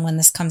 depending on when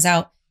this comes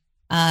out,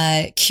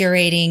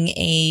 curating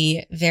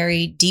a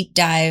very deep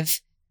dive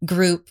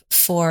group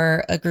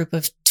for a group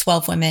of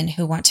 12 women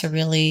who want to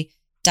really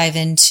dive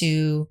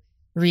into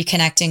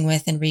reconnecting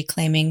with and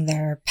reclaiming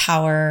their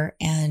power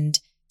and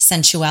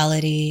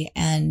sensuality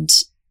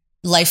and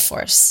life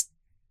force.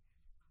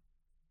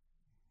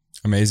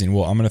 Amazing.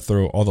 Well, I'm going to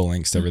throw all the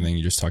links to everything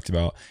you just talked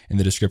about in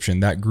the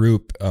description. That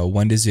group,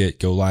 when does it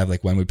go live?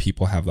 Like, when would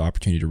people have the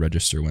opportunity to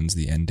register? When's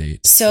the end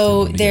date?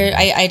 So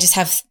I just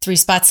have 3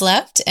 spots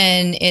left,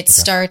 and it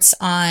starts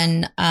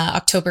on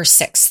October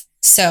 6th.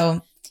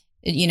 So,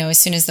 as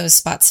soon as those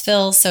spots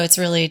fill. So it's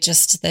really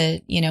just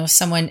if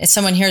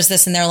someone hears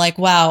this and they're like,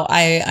 wow,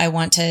 I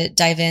want to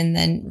dive in,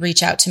 then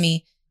reach out to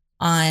me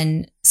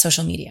on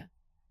social media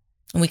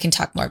and we can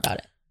talk more about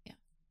it.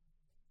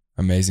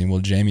 Amazing. Well,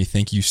 Jamie,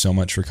 thank you so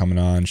much for coming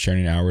on,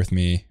 sharing an hour with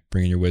me,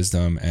 bringing your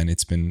wisdom. And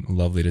it's been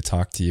lovely to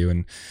talk to you,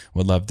 and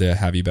would love to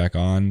have you back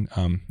on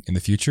in the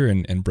future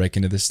and break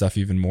into this stuff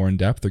even more in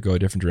depth or go a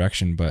different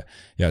direction. But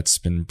yeah, it's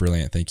been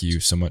brilliant. Thank you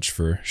so much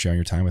for sharing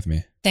your time with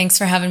me. Thanks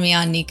for having me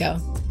on, Nico.